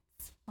penned,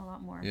 it's a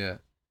lot more. Yeah.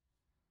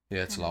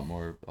 Yeah, it's a lot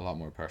more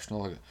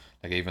personal.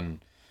 Like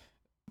even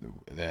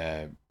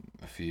a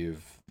few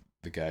of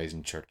the guys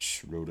in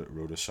church wrote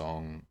a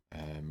song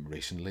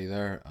recently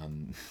there,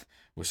 and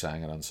we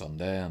sang it on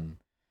Sunday, and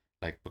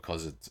like,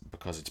 because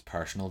it's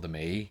personal to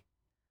me,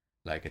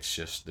 like, it's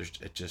a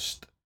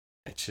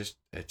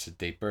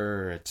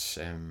deeper, it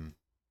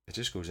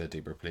just goes to a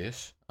deeper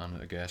place,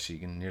 and I guess you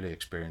can nearly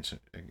experience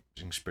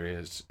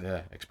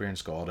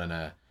God in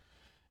a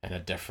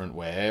different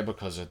way,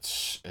 because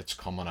it's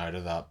coming out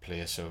of that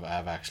place of,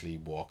 I've actually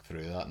walked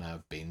through that, and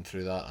I've been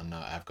through that, and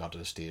now I've got to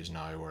the stage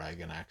now where I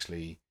can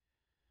actually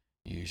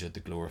use it to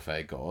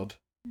glorify God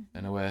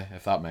in a way,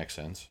 if that makes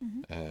sense.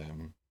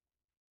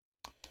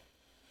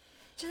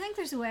 Do you think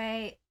there's a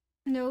way?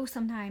 No,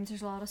 sometimes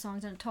there's a lot of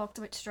songs and it talks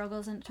about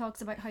struggles and it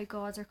talks about how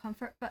God's our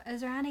comfort, but is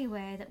there any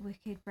way that we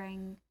could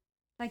bring,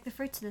 like, the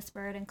fruits of the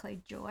Spirit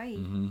include joy?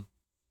 Mm-hmm.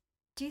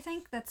 Do you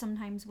think that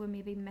sometimes we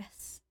maybe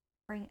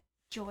bring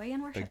joy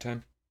in worship?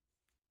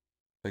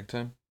 Big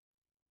time.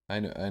 I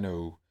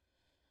know.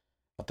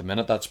 At the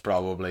minute, that's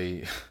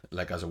probably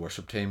like, as a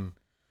worship team,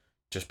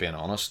 just being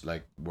honest,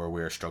 like, where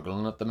we're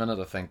struggling at the minute.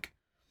 I think,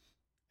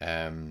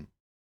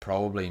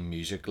 probably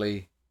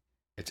musically,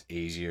 it's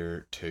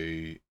easier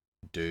to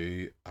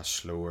do a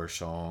slower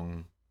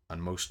song,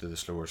 and most of the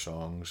slower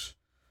songs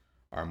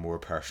are more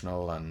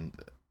personal, and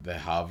they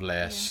have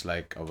less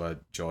like of a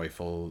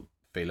joyful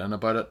feeling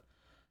about it.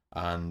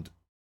 And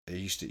it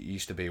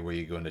used to be where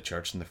you go into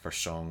church and the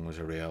first song was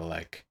a real,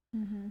 like,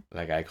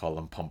 like, I call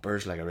them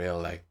pumpers, like a real,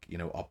 like,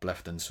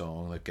 uplifting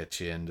song that gets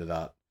you into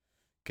that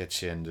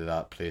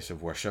place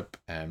of worship,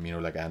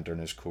 like entering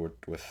his court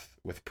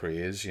with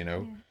praise,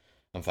 and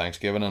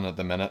thanksgiving. And at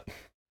the minute,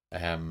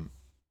 I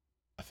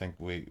think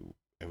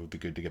it would be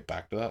good to get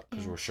back to that,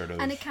 because we're sort of,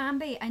 and it can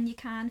be, and you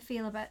can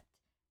feel a bit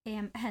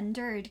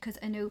hindered, because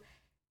I know,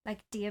 like,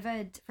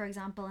 David, for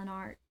example, in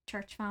our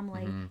church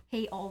family,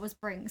 he always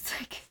brings,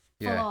 like,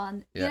 full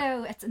on,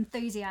 it's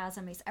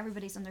enthusiasm,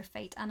 everybody's on their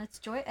feet, and it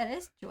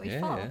is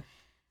joyful.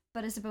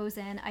 But I suppose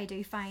then I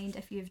do find,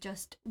 if you've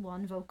just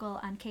one vocal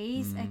and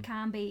keys, it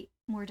can be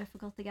more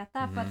difficult to get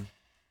that. But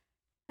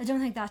I don't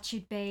think that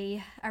should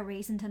be a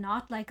reason to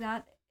not like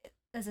that.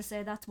 As I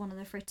say, that's one of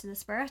the fruits of the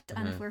Spirit,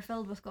 and if we're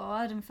filled with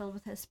God and filled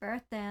with His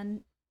Spirit,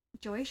 then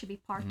joy should be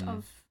part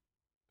of.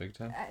 Big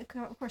time.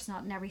 Of course,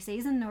 not in every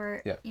season,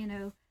 or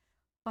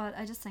but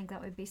I just think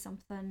that would be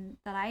something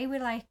that I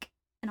would like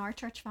in our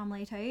church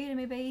family too, to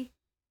maybe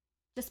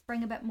just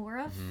bring a bit more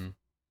of.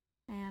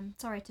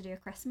 Sorry to do a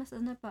Christmas,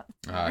 isn't it? But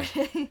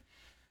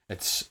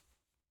it's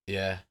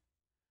I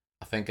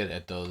think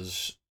it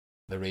does.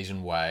 The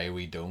reason why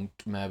we don't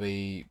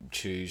maybe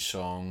choose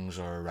songs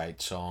or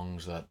write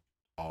songs that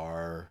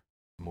are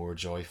more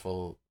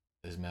joyful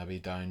is maybe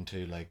down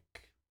to,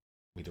 like,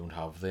 we don't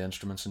have the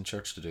instruments in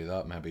church to do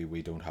that. Maybe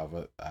we don't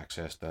have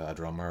access to a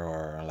drummer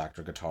or an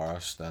electric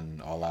guitarist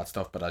and all that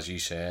stuff. But as you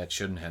say, it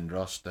shouldn't hinder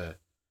us to.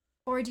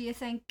 Or do you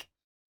think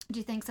do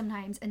you think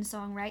sometimes in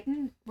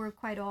songwriting we're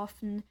quite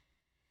often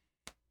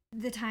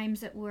the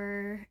times that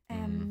we're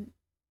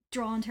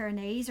drawn to our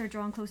knees or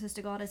drawn closest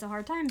to God is a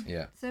hard time?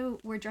 Yeah. So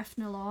we're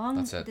drifting along.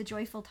 That's it. The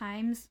joyful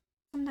times.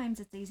 Sometimes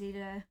it's easy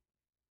to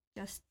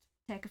just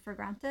take it for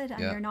granted,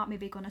 and Yeah. you're not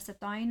maybe going to sit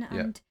down Yeah.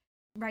 and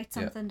write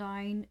something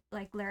down,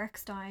 like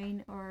lyrics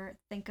down, or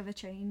think of a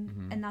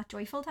tune in that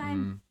joyful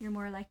time. You're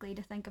more likely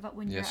to think of it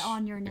when Yes, you're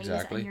on your knees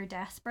exactly. and you're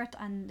desperate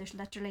and there's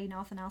literally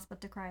nothing else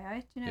but to cry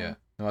out, you know? Yeah,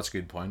 no, that's a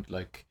good point.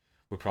 Like,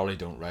 we probably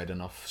don't write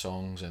enough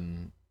songs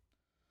on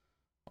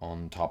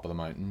top of the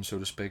mountain, so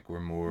to speak. We're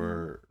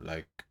more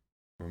like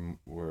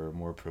we're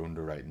more prone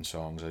to writing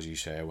songs, as you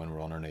say, when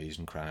we're on our knees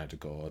and crying out to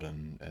God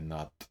and in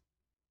that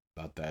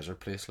desert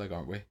place, like,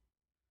 aren't we?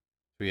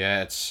 So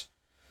yeah,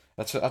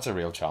 that's a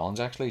real challenge,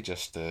 actually,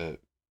 just to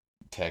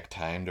take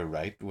time to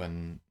write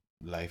when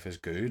life is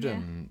good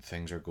and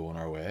things are going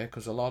our way,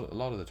 because a lot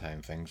of the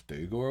time things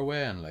do go our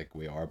way and like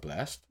we are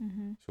blessed.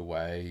 So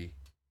why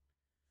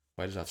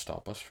does that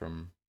stop us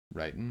from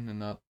writing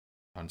and that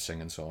and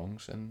singing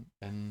songs?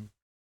 And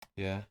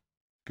yeah,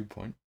 good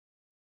point.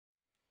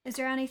 Is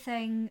there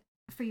anything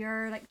for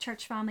your like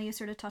church family, you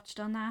sort of touched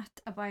on that,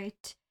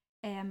 about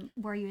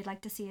where you would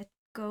like to see it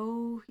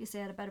go? You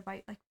said a bit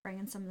about like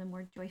bringing some of the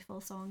more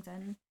joyful songs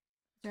in.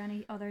 Is there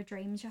any other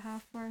dreams you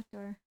have for it,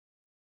 or?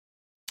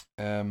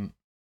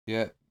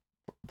 Yeah,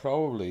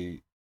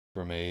 probably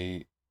for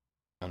me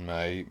and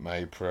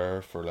my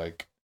prayer for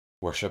like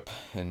worship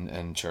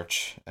in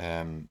church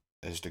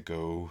is to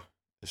go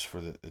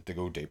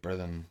deeper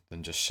than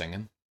just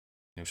singing.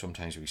 You know,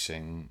 sometimes we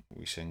sing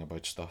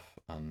about stuff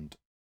and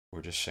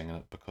we're just singing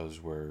it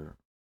because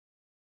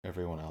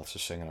everyone else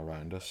is singing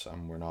around us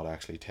and we're not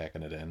actually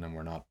taking it in and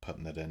we're not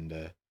putting it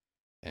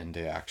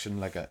into action.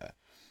 Like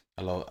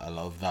I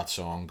love that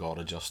song God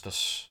of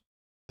Justice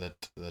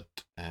that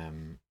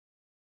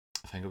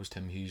I think it was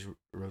Tim Hughes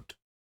wrote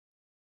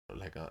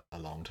like a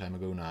long time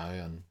ago now,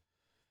 and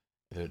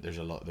there's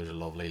a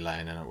lovely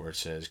line in it where it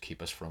says,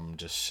 "Keep us from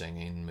just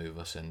singing, move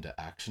us into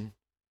action,"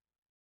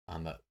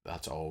 and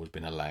that's always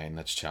been a line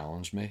that's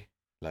challenged me.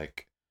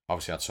 Like,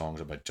 obviously that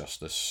song's about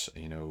justice,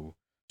 you know,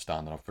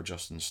 standing up for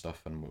justice and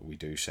stuff, and we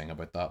do sing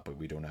about that, but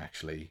we don't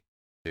actually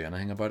do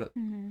anything about it.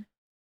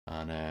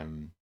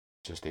 And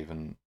just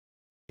even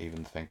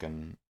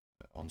thinking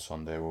on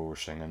Sunday where we're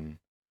singing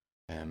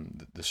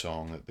the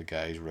song that the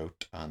guys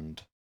wrote,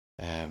 and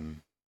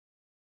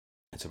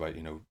it's about,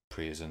 you know,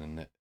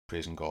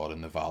 praising God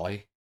in the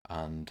valley,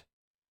 and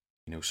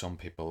you know, some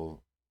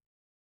people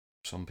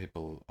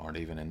aren't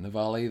even in the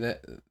valley,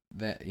 that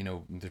you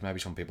know, there's maybe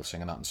some people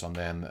singing that on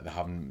Sunday and they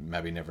haven't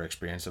maybe never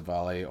experienced a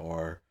valley,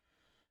 or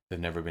they've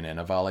never been in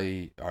a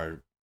valley,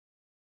 or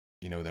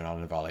you know, they're not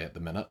in a valley at the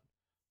minute,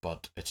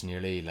 but it's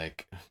nearly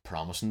like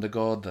promising to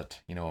God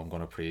that, you know, I'm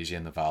going to praise you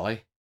in the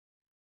valley,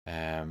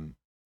 and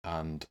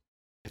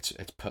it's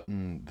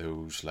putting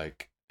those,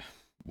 like,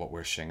 what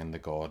we're singing to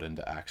God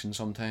into action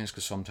sometimes,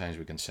 because sometimes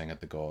we can sing it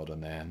to God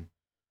and then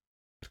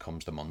it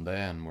comes to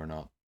Monday and we're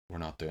not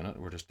doing it.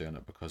 We're just doing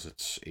it because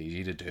it's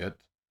easy to do it.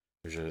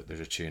 There's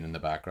a tune in the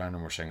background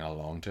and we're singing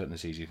along to it and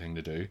it's an easy thing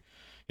to do.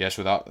 Yeah,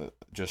 so that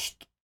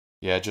just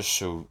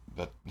so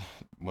that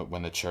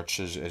when the church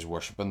is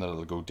worshipping, that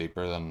it'll go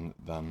deeper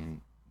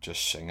than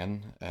just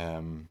singing.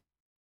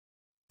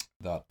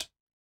 That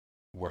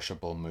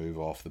worship will move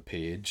off the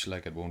page.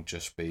 Like, it won't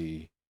just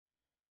be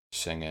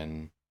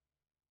singing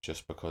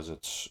just because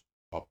it's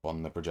up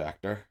on the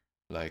projector.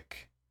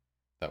 Like,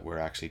 that we're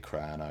actually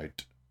crying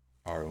out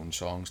our own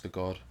songs to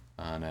God,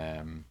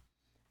 and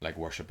like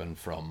worshipping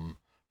from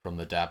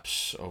the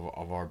depths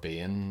of our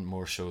being,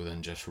 more so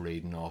than just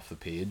reading off the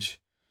page,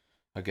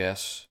 I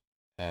guess.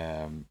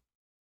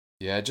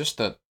 Yeah, just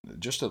that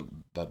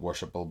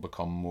worship will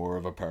become more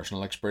of a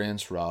personal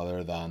experience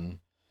rather than,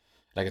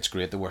 like, it's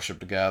great to worship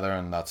together,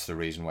 and that's the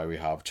reason why we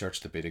have church,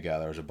 to be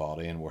together as a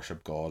body and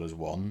worship God as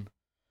one.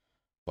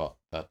 But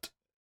that,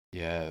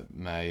 yeah,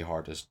 my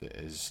heart is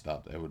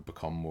that it would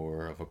become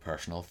more of a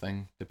personal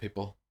thing to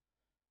people,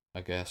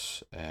 I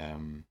guess.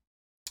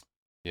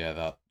 Yeah,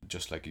 that,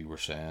 just like you were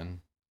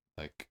saying,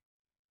 like,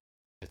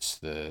 it's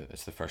the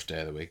first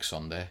day of the week,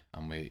 Sunday,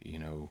 and we, you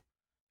know,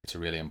 it's a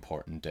really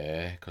important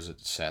day because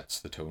it sets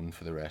the tone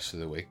for the rest of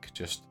the week.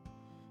 Just,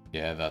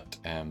 yeah, that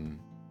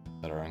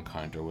our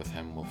encounter with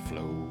him will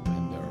flow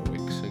into our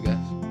weeks, I guess.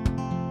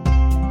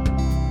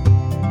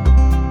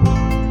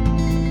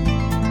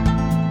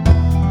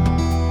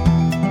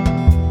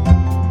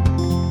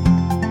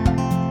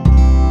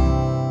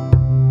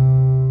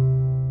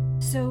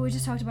 So we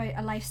just talked about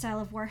a lifestyle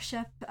of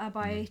worship,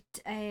 about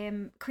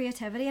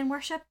creativity in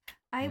worship.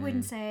 I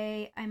wouldn't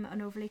say I'm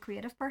an overly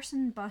creative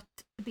person, but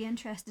I'd be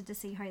interested to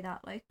see how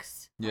that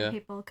looks. Yeah. How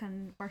people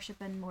can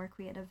worship in more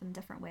creative and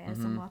different ways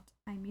than what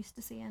I'm used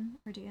to seeing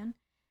or doing.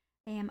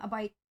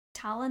 About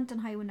talent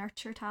and how we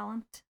nurture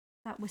talent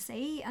that we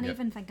see, and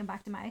even thinking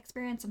back to my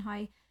experience and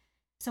how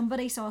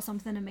somebody saw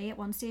something in me at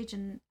one stage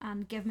and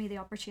give me the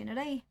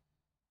opportunity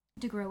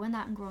to grow in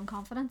that and grow in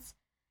confidence.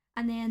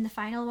 And then the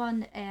final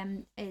one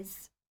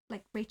is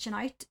like reaching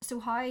out. So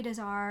how does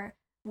our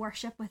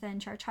worship within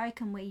church, how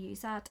can we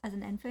use that as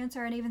an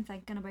influencer? And even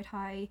thinking about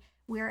how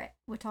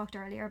we talked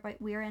earlier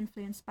about we're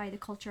influenced by the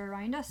culture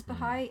around us, but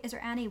how is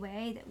there any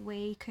way that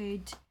we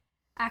could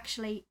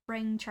actually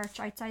bring church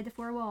outside the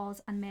four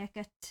walls and make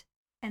it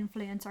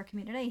influence our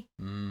community?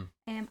 And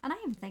I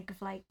even think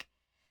of like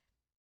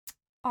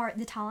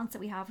the talents that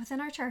we have within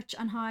our church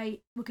and how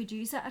we could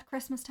use it at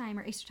Christmas time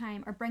or Easter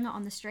time, or bring it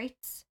on the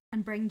streets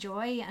and bring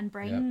joy and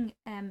bring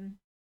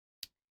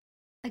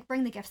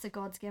bring the gifts that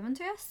God's given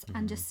to us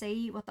and just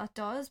see what that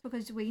does,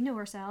 because we know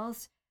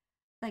ourselves,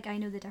 like I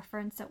know the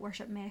difference that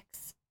worship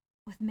makes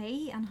with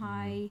me, and how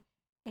I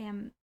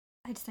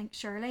just think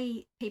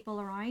surely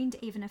people around,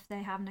 even if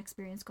they haven't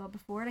experienced God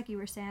before, like you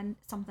were saying,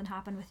 something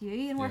happened with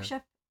you in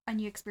worship and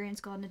you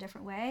experienced God in a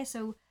different way,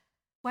 so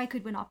why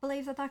could we not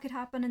believe that that could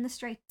happen in the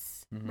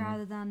streets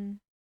rather than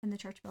in the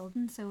church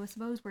building? So I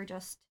suppose we're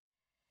just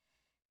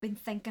been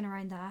thinking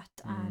around that,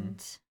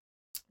 and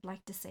I'd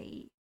like to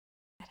see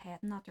it head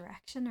in that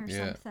direction, or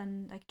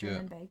something like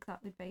dreaming big that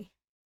would be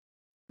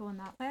going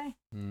that way.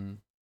 No,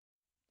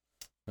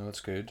 that's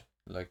good.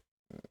 Like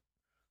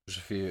there's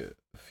a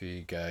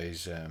few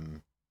guys, a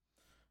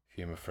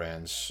few of my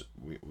friends,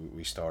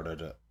 we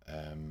started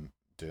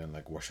doing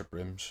like worship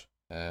rooms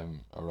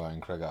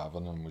around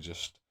Craigavon, and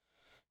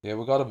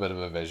we got a bit of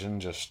a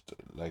vision, just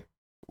like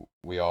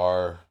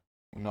we're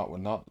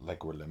not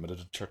like we're limited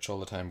to church all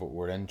the time, but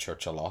we're in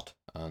church a lot,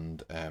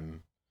 and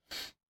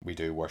we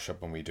do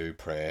worship and we do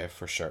pray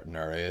for certain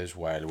areas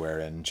while we're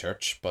in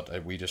church,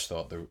 but we just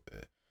thought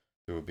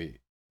there'd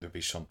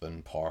be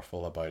something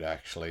powerful about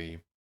actually,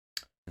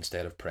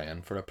 instead of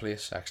praying for a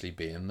place, actually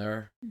being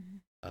there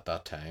at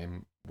that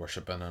time,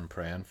 worshiping and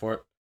praying for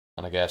it.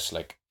 And I guess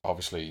like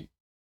obviously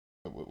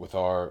with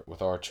our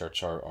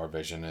church, our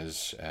vision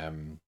is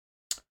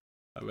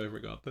have I ever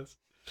got this?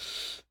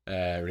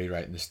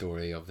 Rewriting the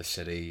story of the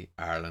city,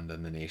 Ireland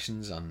and the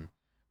nations, and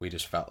we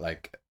just felt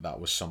like that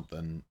was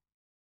something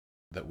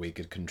that we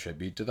could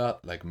contribute to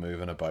that, like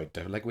moving about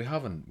different, like we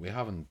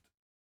haven't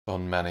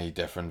done many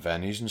different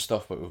venues and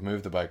stuff, but we've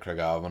moved about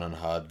Craigavon and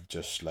had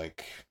just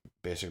like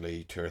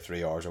basically 2 or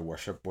 3 hours of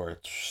worship where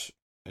it's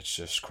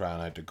just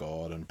crying out to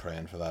God and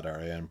praying for that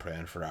area and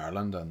praying for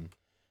Ireland, and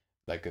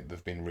like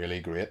they've been really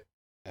great.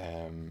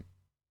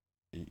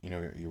 You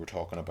know, you were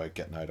talking about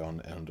getting out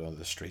onto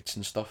the streets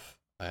and stuff,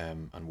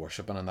 and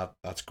worshiping, and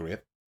that's great.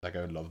 Like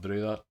I would love to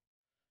do that.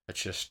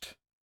 It's just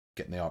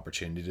getting the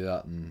opportunity to do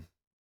that, and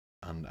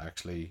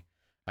actually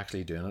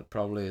doing it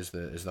probably is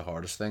the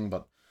hardest thing.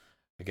 But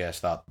I guess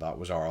that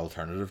was our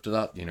alternative to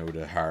that, you know,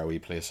 to hire a wee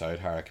place out,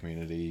 hire a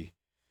community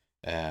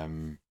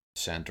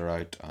centre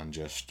out, and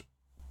just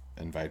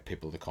invite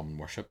people to come and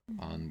worship.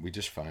 And we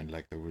just found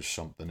like there was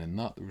something in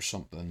that. There was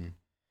something,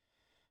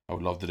 I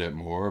would love to do it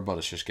more, but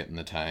it's just getting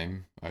the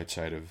time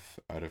outside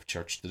of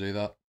church to do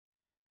that.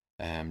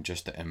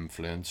 Just to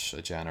influence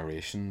a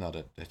generation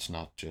that it's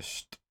not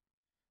just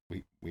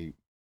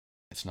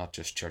it's not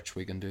just church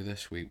we can do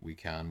this. We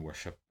can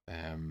worship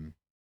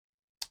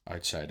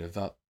outside of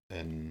that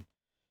in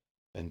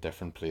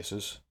different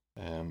places.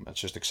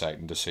 It's just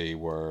exciting to see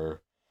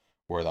where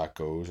that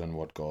goes and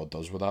what God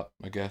does with that,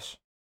 I guess.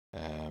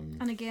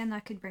 And again,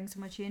 that could bring so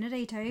much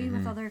unity too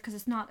with other, because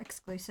it's not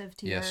exclusive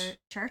to your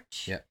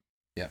church. Yeah.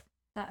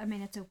 That, I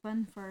mean, it's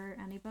open for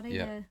anybody.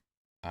 Yeah.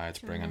 It's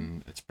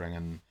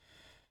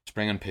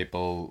bringing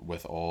people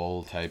with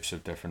all types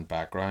of different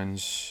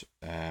backgrounds.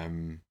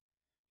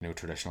 You know,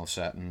 traditional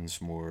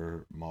settings,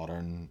 more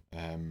modern,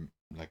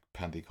 like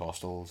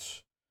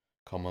Pentecostals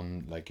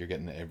coming, like you're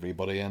getting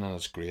everybody in, and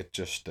it's great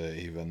just to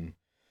even,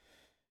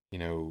 you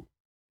know,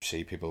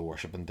 see people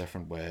worship in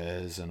different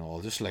ways and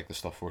all, just like the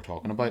stuff we're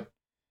talking about.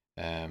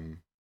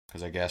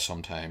 Because I guess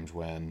sometimes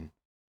when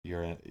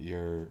you're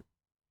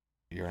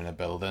in a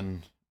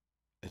building,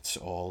 it's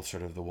all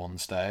sort of the one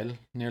style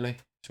nearly.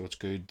 So it's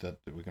good that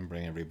we can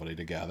bring everybody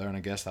together, and I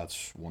guess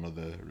that's one of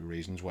the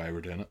reasons why we're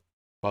doing it.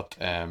 But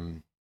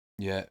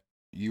yeah,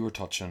 you were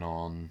touching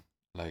on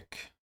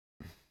like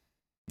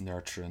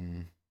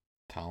nurturing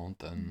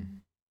talent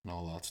and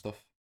all that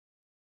stuff.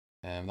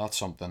 That's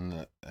something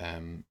that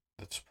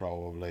that's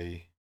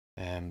probably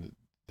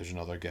there's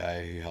another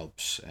guy who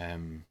helps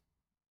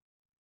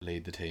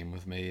lead the team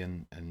with me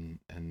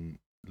in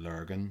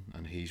Lurgan,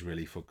 and he's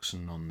really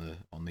focusing on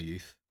the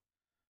youth,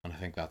 and I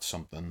think that's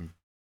something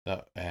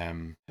that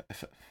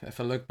if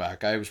I look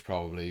back, I was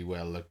probably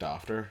well looked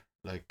after,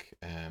 like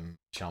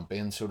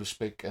champion, so to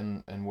speak,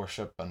 in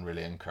worship, and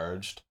really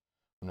encouraged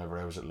whenever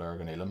I was at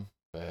Lurgan Elim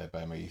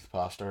by my youth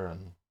pastor,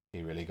 and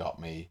he really got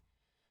me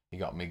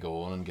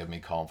going and gave me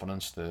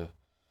confidence to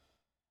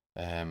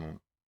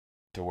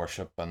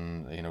worship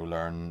and, you know,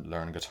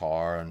 learn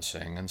guitar and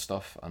sing and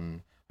stuff.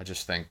 And I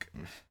just think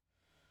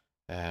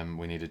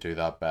we need to do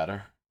that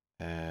better,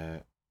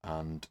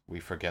 and we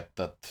forget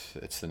that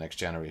it's the next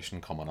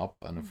generation coming up,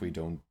 and if we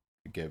don't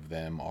give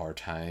them our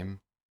time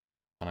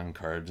and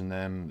encouraging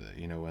them,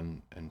 you know,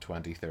 in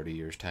 20, 30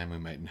 years time, we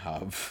mightn't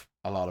have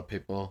a lot of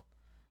people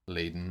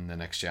leading the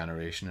next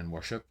generation in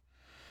worship.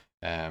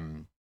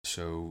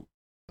 So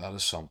that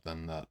is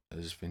something that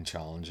has been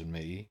challenging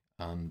me,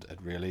 and it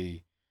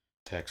really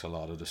takes a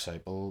lot of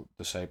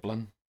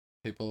discipling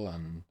people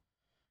and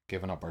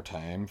giving up our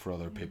time for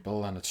other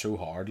people, and it's so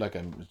hard. Like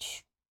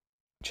it's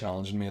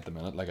challenging me at the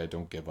minute. Like I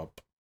don't give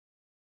up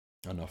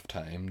enough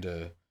time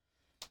to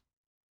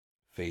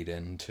feed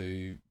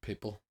into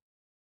people,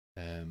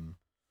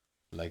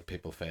 like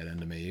people fed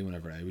into me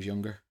whenever I was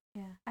younger.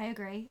 Yeah, I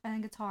agree. I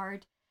think it's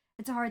hard.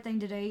 It's a hard thing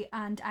to do,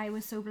 and I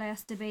was so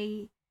blessed to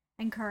be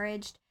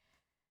encouraged.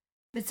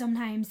 But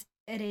sometimes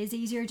it is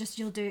easier just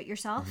you'll do it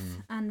yourself,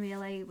 and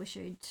really we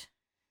should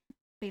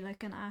be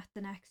looking at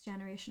the next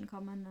generation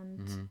coming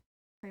and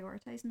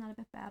prioritising that a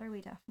bit better.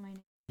 We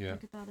definitely need to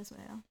look at that as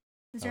well.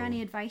 Is there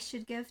any advice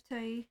you'd give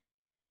to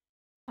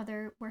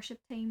other worship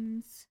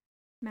teams,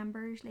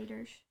 members,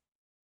 leaders?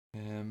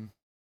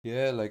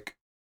 Yeah, like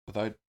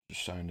without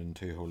sounding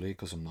too holy,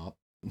 because I'm not,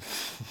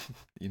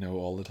 you know,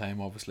 all the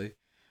time. Obviously,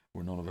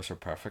 none of us are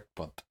perfect,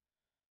 but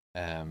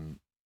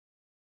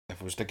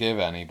if I was to give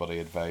anybody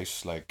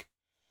advice, like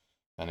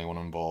anyone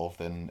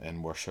involved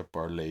in worship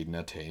or leading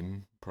a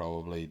team,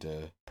 probably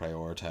to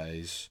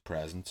prioritize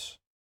presence,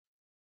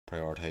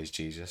 prioritize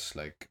Jesus,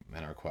 like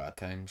in our quiet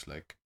times,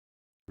 like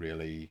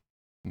really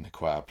in the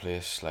quiet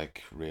place,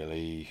 like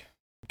really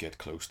get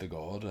close to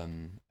God,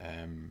 and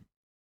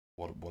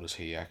what does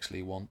He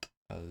actually want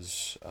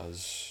as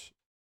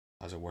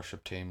a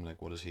worship team?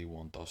 Like, what does He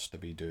want us to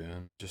be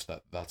doing? Just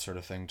that sort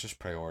of thing. Just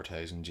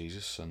prioritizing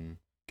Jesus and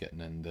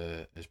getting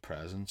into His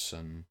presence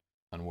and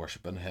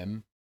worshiping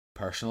Him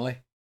personally.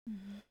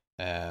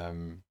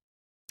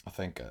 I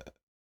think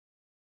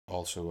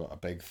also a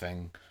big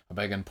thing, a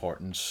big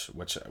importance,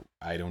 which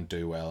I don't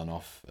do well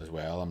enough as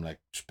well. I'm like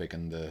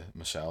speaking to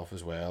myself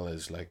as well,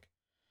 is like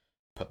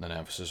putting an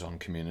emphasis on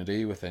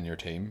community within your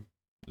team.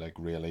 Like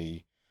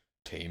really,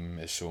 team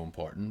is so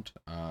important,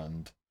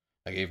 and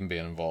like even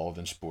being involved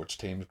in sports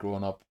teams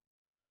growing up,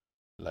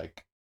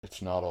 like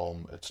it's not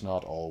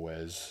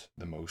always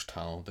the most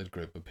talented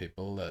group of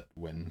people that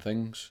win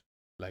things.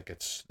 Like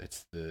it's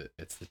the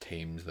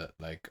teams that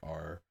like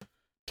are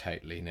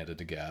tightly knitted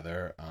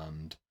together,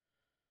 and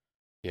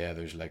yeah,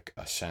 there's like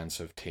a sense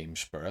of team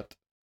spirit.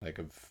 Like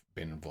I've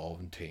been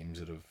involved in teams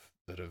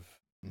that have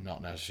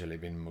not necessarily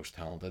been most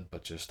talented,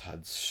 but just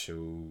had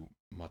so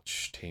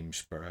much team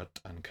spirit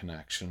and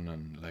connection,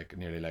 and like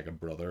nearly like a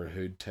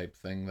brotherhood type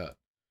thing that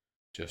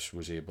just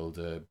was able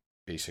to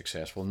be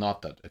successful.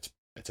 Not that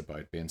it's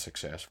about being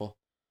successful,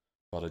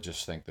 but I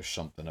just think there's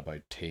something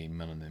about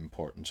team and the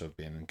importance of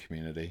being in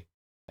community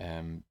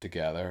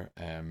together.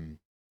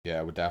 Yeah,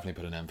 I would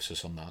definitely put an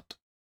emphasis on that.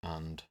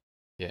 And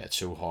yeah, it's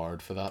so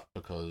hard for that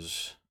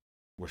because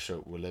we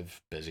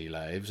live busy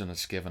lives, and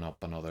it's giving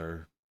up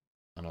another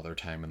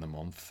time in the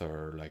month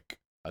or like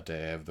a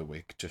day of the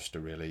week just to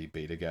really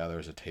be together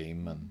as a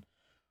team and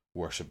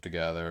worship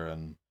together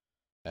and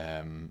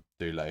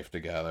do life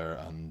together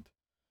and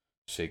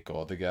seek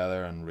God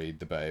together and read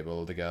the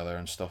Bible together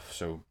and stuff.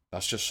 So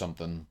that's just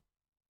something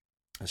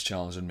that's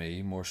challenging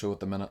me more so at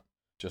the minute,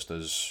 just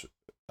as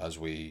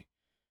we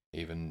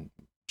even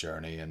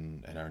journey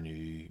in our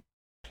new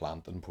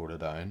plant in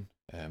Portadown,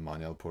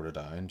 Manuel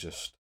Portadown,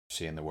 just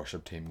seeing the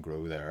worship team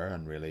grow there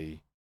and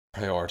really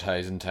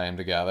prioritising time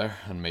together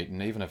and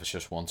meeting, even if it's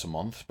just once a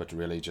month, but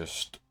really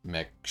just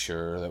make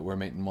sure that we're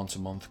meeting once a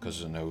month,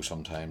 because I know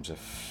sometimes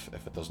if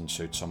it doesn't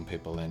suit some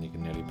people, then you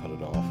can nearly put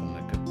it off, and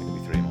it could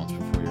be 3 months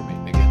before you're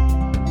meeting again.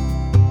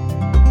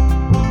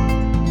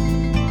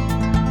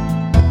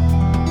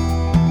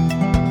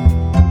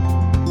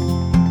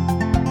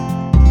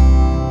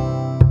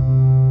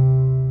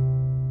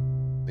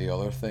 The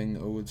other thing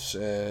I would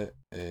say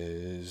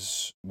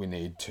is we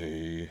need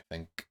to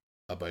think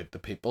about the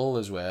people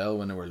as well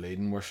when we're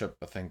leading worship.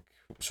 I think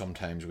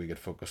sometimes we get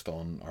focused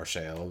on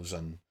ourselves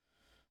and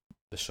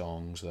the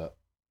songs that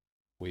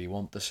we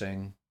want to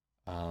sing,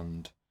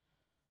 and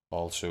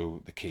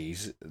also the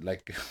keys.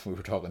 Like we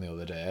were talking the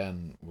other day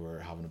and we were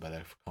having a bit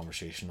of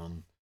conversation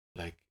on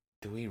like,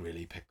 do we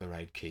really pick the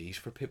right keys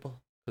for people?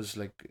 Because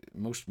like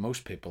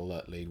most people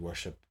that lead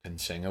worship can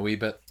sing a wee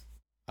bit,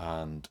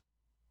 and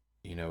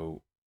you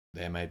know,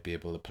 they might be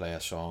able to play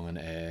a song in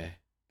A,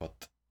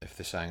 but if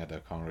they sang at a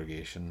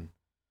congregation,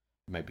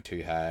 it might be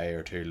too high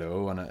or too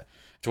low, and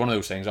it's one of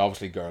those things.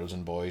 Obviously, girls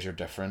and boys are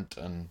different,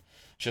 and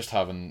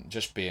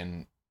just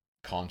being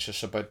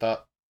conscious about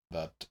that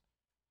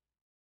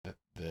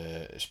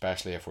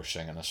especially if we're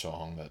singing a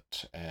song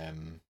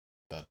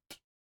that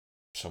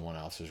someone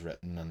else has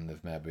written and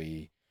they've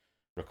maybe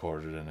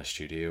recorded in a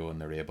studio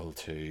and they're able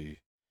to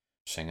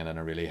sing it in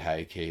a really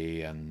high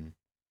key, and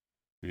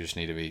we just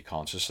need to be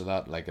conscious of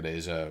that. Like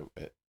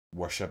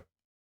worship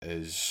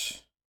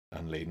is,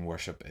 and leading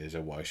worship is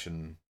a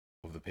washing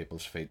of the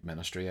people's feet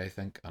ministry, I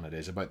think, and it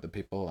is about the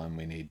people, and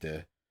we need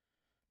to,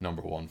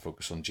 number one,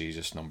 focus on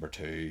Jesus. Number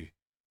two,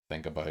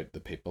 think about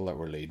the people that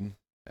we're leading.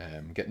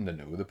 Getting to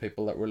know the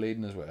people that we're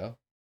leading as well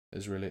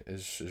is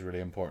really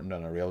important,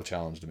 and a real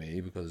challenge to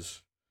me,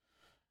 because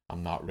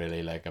I'm not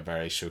really like a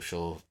very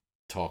social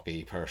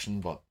talky person,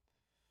 but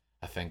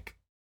I think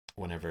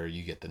whenever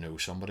you get to know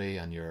somebody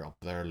and you're up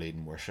there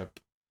leading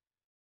worship,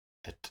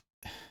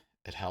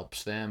 it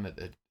helps them.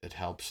 It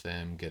helps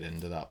them get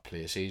into that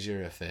place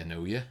easier if they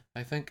know you,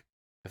 I think,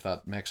 if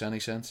that makes any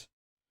sense.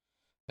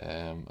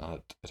 And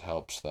it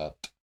helps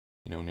that,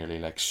 you know, nearly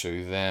like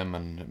soothe them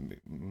and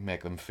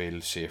make them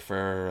feel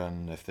safer,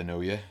 and if they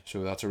know you.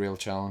 So that's a real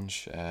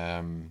challenge.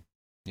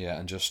 Yeah,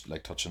 and just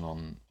like touching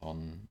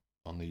on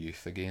the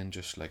youth again,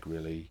 just like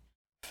really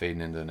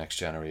feeding into the next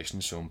generation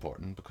is so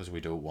important, because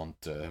we don't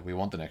want we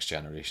want the next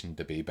generation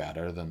to be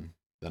better than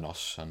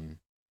us, and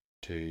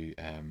to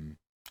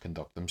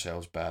conduct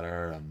themselves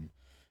better and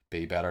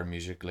be better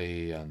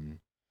musically, and,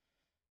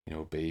 you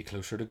know, be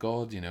closer to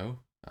God, you know.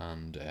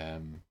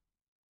 And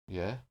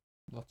yeah,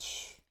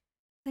 that's...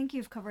 I think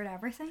you've covered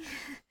everything.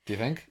 Do you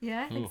think?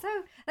 Yeah, I think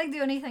so. Like,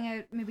 the only thing I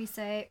would maybe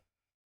say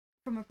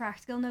from a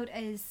practical note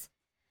is,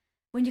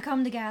 when you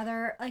come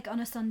together, like on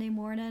a Sunday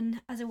morning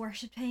as a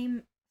worship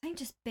team, I think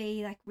just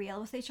be like real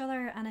with each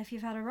other. And if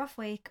you've had a rough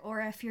week,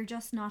 or if you're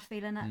just not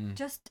feeling it,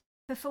 just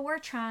before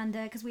trying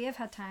to, because we have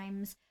had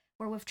times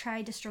where we've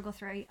tried to struggle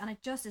through, and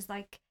it just is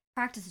like,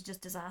 practice is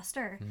just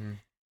disaster.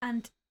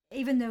 And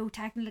even though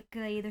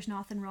technically there's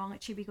nothing wrong,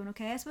 it should be going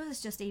okay. I suppose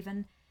it's just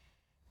even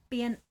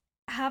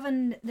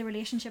having the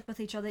relationship with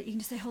each other. You can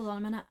just say, hold on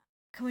a minute,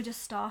 can we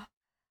just stop?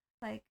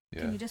 Like,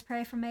 can you just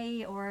pray for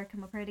me, or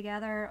can we pray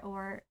together?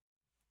 Or,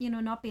 you know,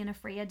 not being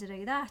afraid to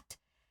do that,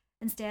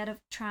 instead of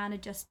trying to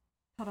just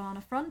put on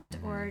a front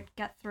or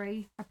get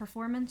through a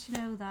performance, you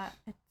know, that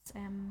it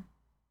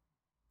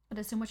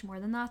is so much more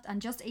than that.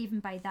 And just even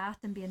by that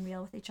and being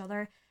real with each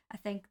other, I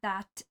think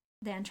that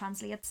then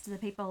translates to the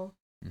people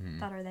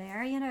that are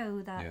there, you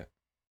know, that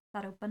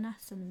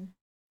openness and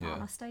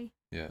honesty.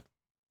 Yeah.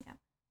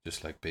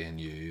 Just like being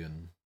you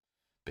and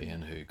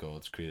being who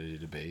God's created you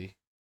to be.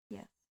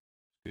 Yeah.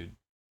 Good.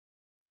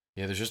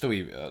 Yeah, there's just a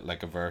wee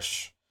like a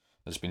verse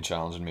that's been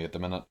challenging me at the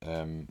minute.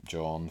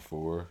 John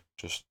 4,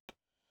 just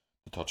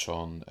to touch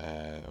on.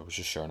 I was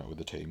just sharing it with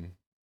the team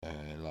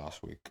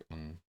last week,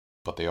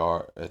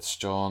 it's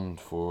John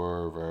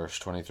 4 verse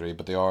 23.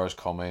 But the hour is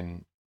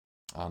coming,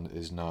 and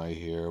is now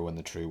here, when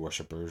the true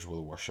worshippers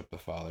will worship the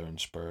Father in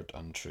spirit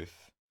and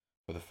truth.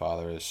 For the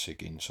Father is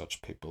seeking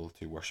such people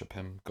to worship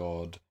him.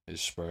 God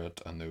is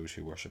spirit, and those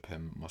who worship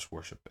him must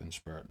worship in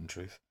spirit and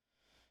truth.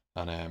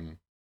 And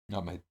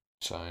that might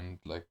sound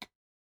like,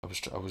 I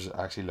was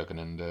actually looking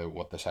into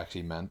what this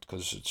actually meant,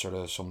 because it's sort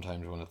of,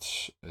 sometimes when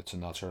it's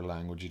in that sort of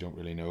language you don't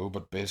really know.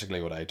 But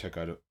basically what I took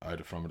out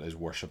from it is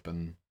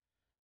worshiping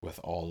with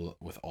all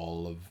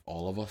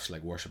of us,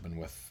 like worshiping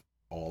with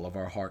all of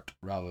our heart,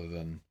 rather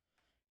than,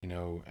 you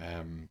know,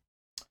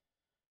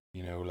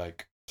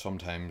 like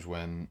sometimes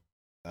when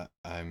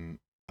I'm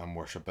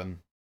worshiping,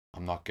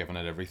 I'm not giving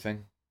it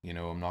everything, you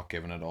know, I'm not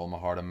giving it all my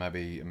heart. I'm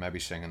maybe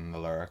singing the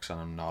lyrics,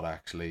 and I'm not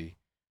actually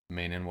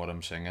meaning what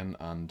I'm singing.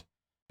 And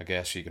I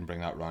guess you can bring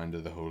that round to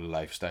the whole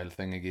lifestyle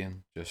thing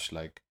again, just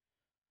like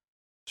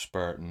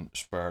spirit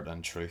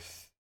and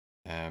truth,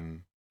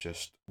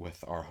 just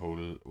with our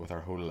whole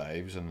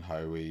lives, and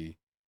how we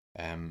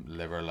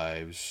live our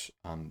lives.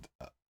 And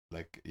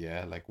like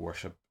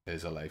worship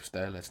is a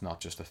lifestyle. It's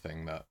not just a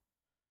thing that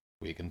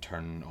we can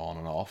turn on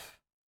and off.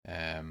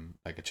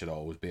 Like, it should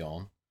always be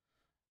on.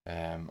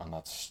 And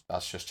that's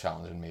just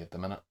challenging me at the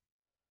minute.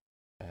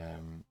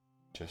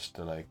 Just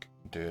to like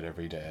do it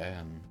every day,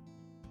 and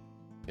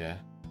yeah,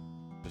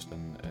 just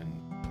in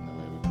the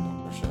way we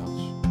conduct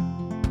ourselves.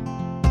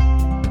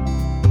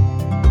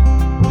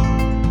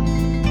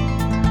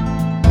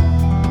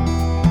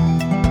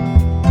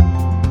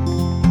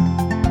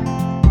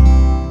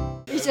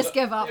 He's just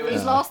give up.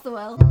 He's lost the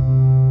will.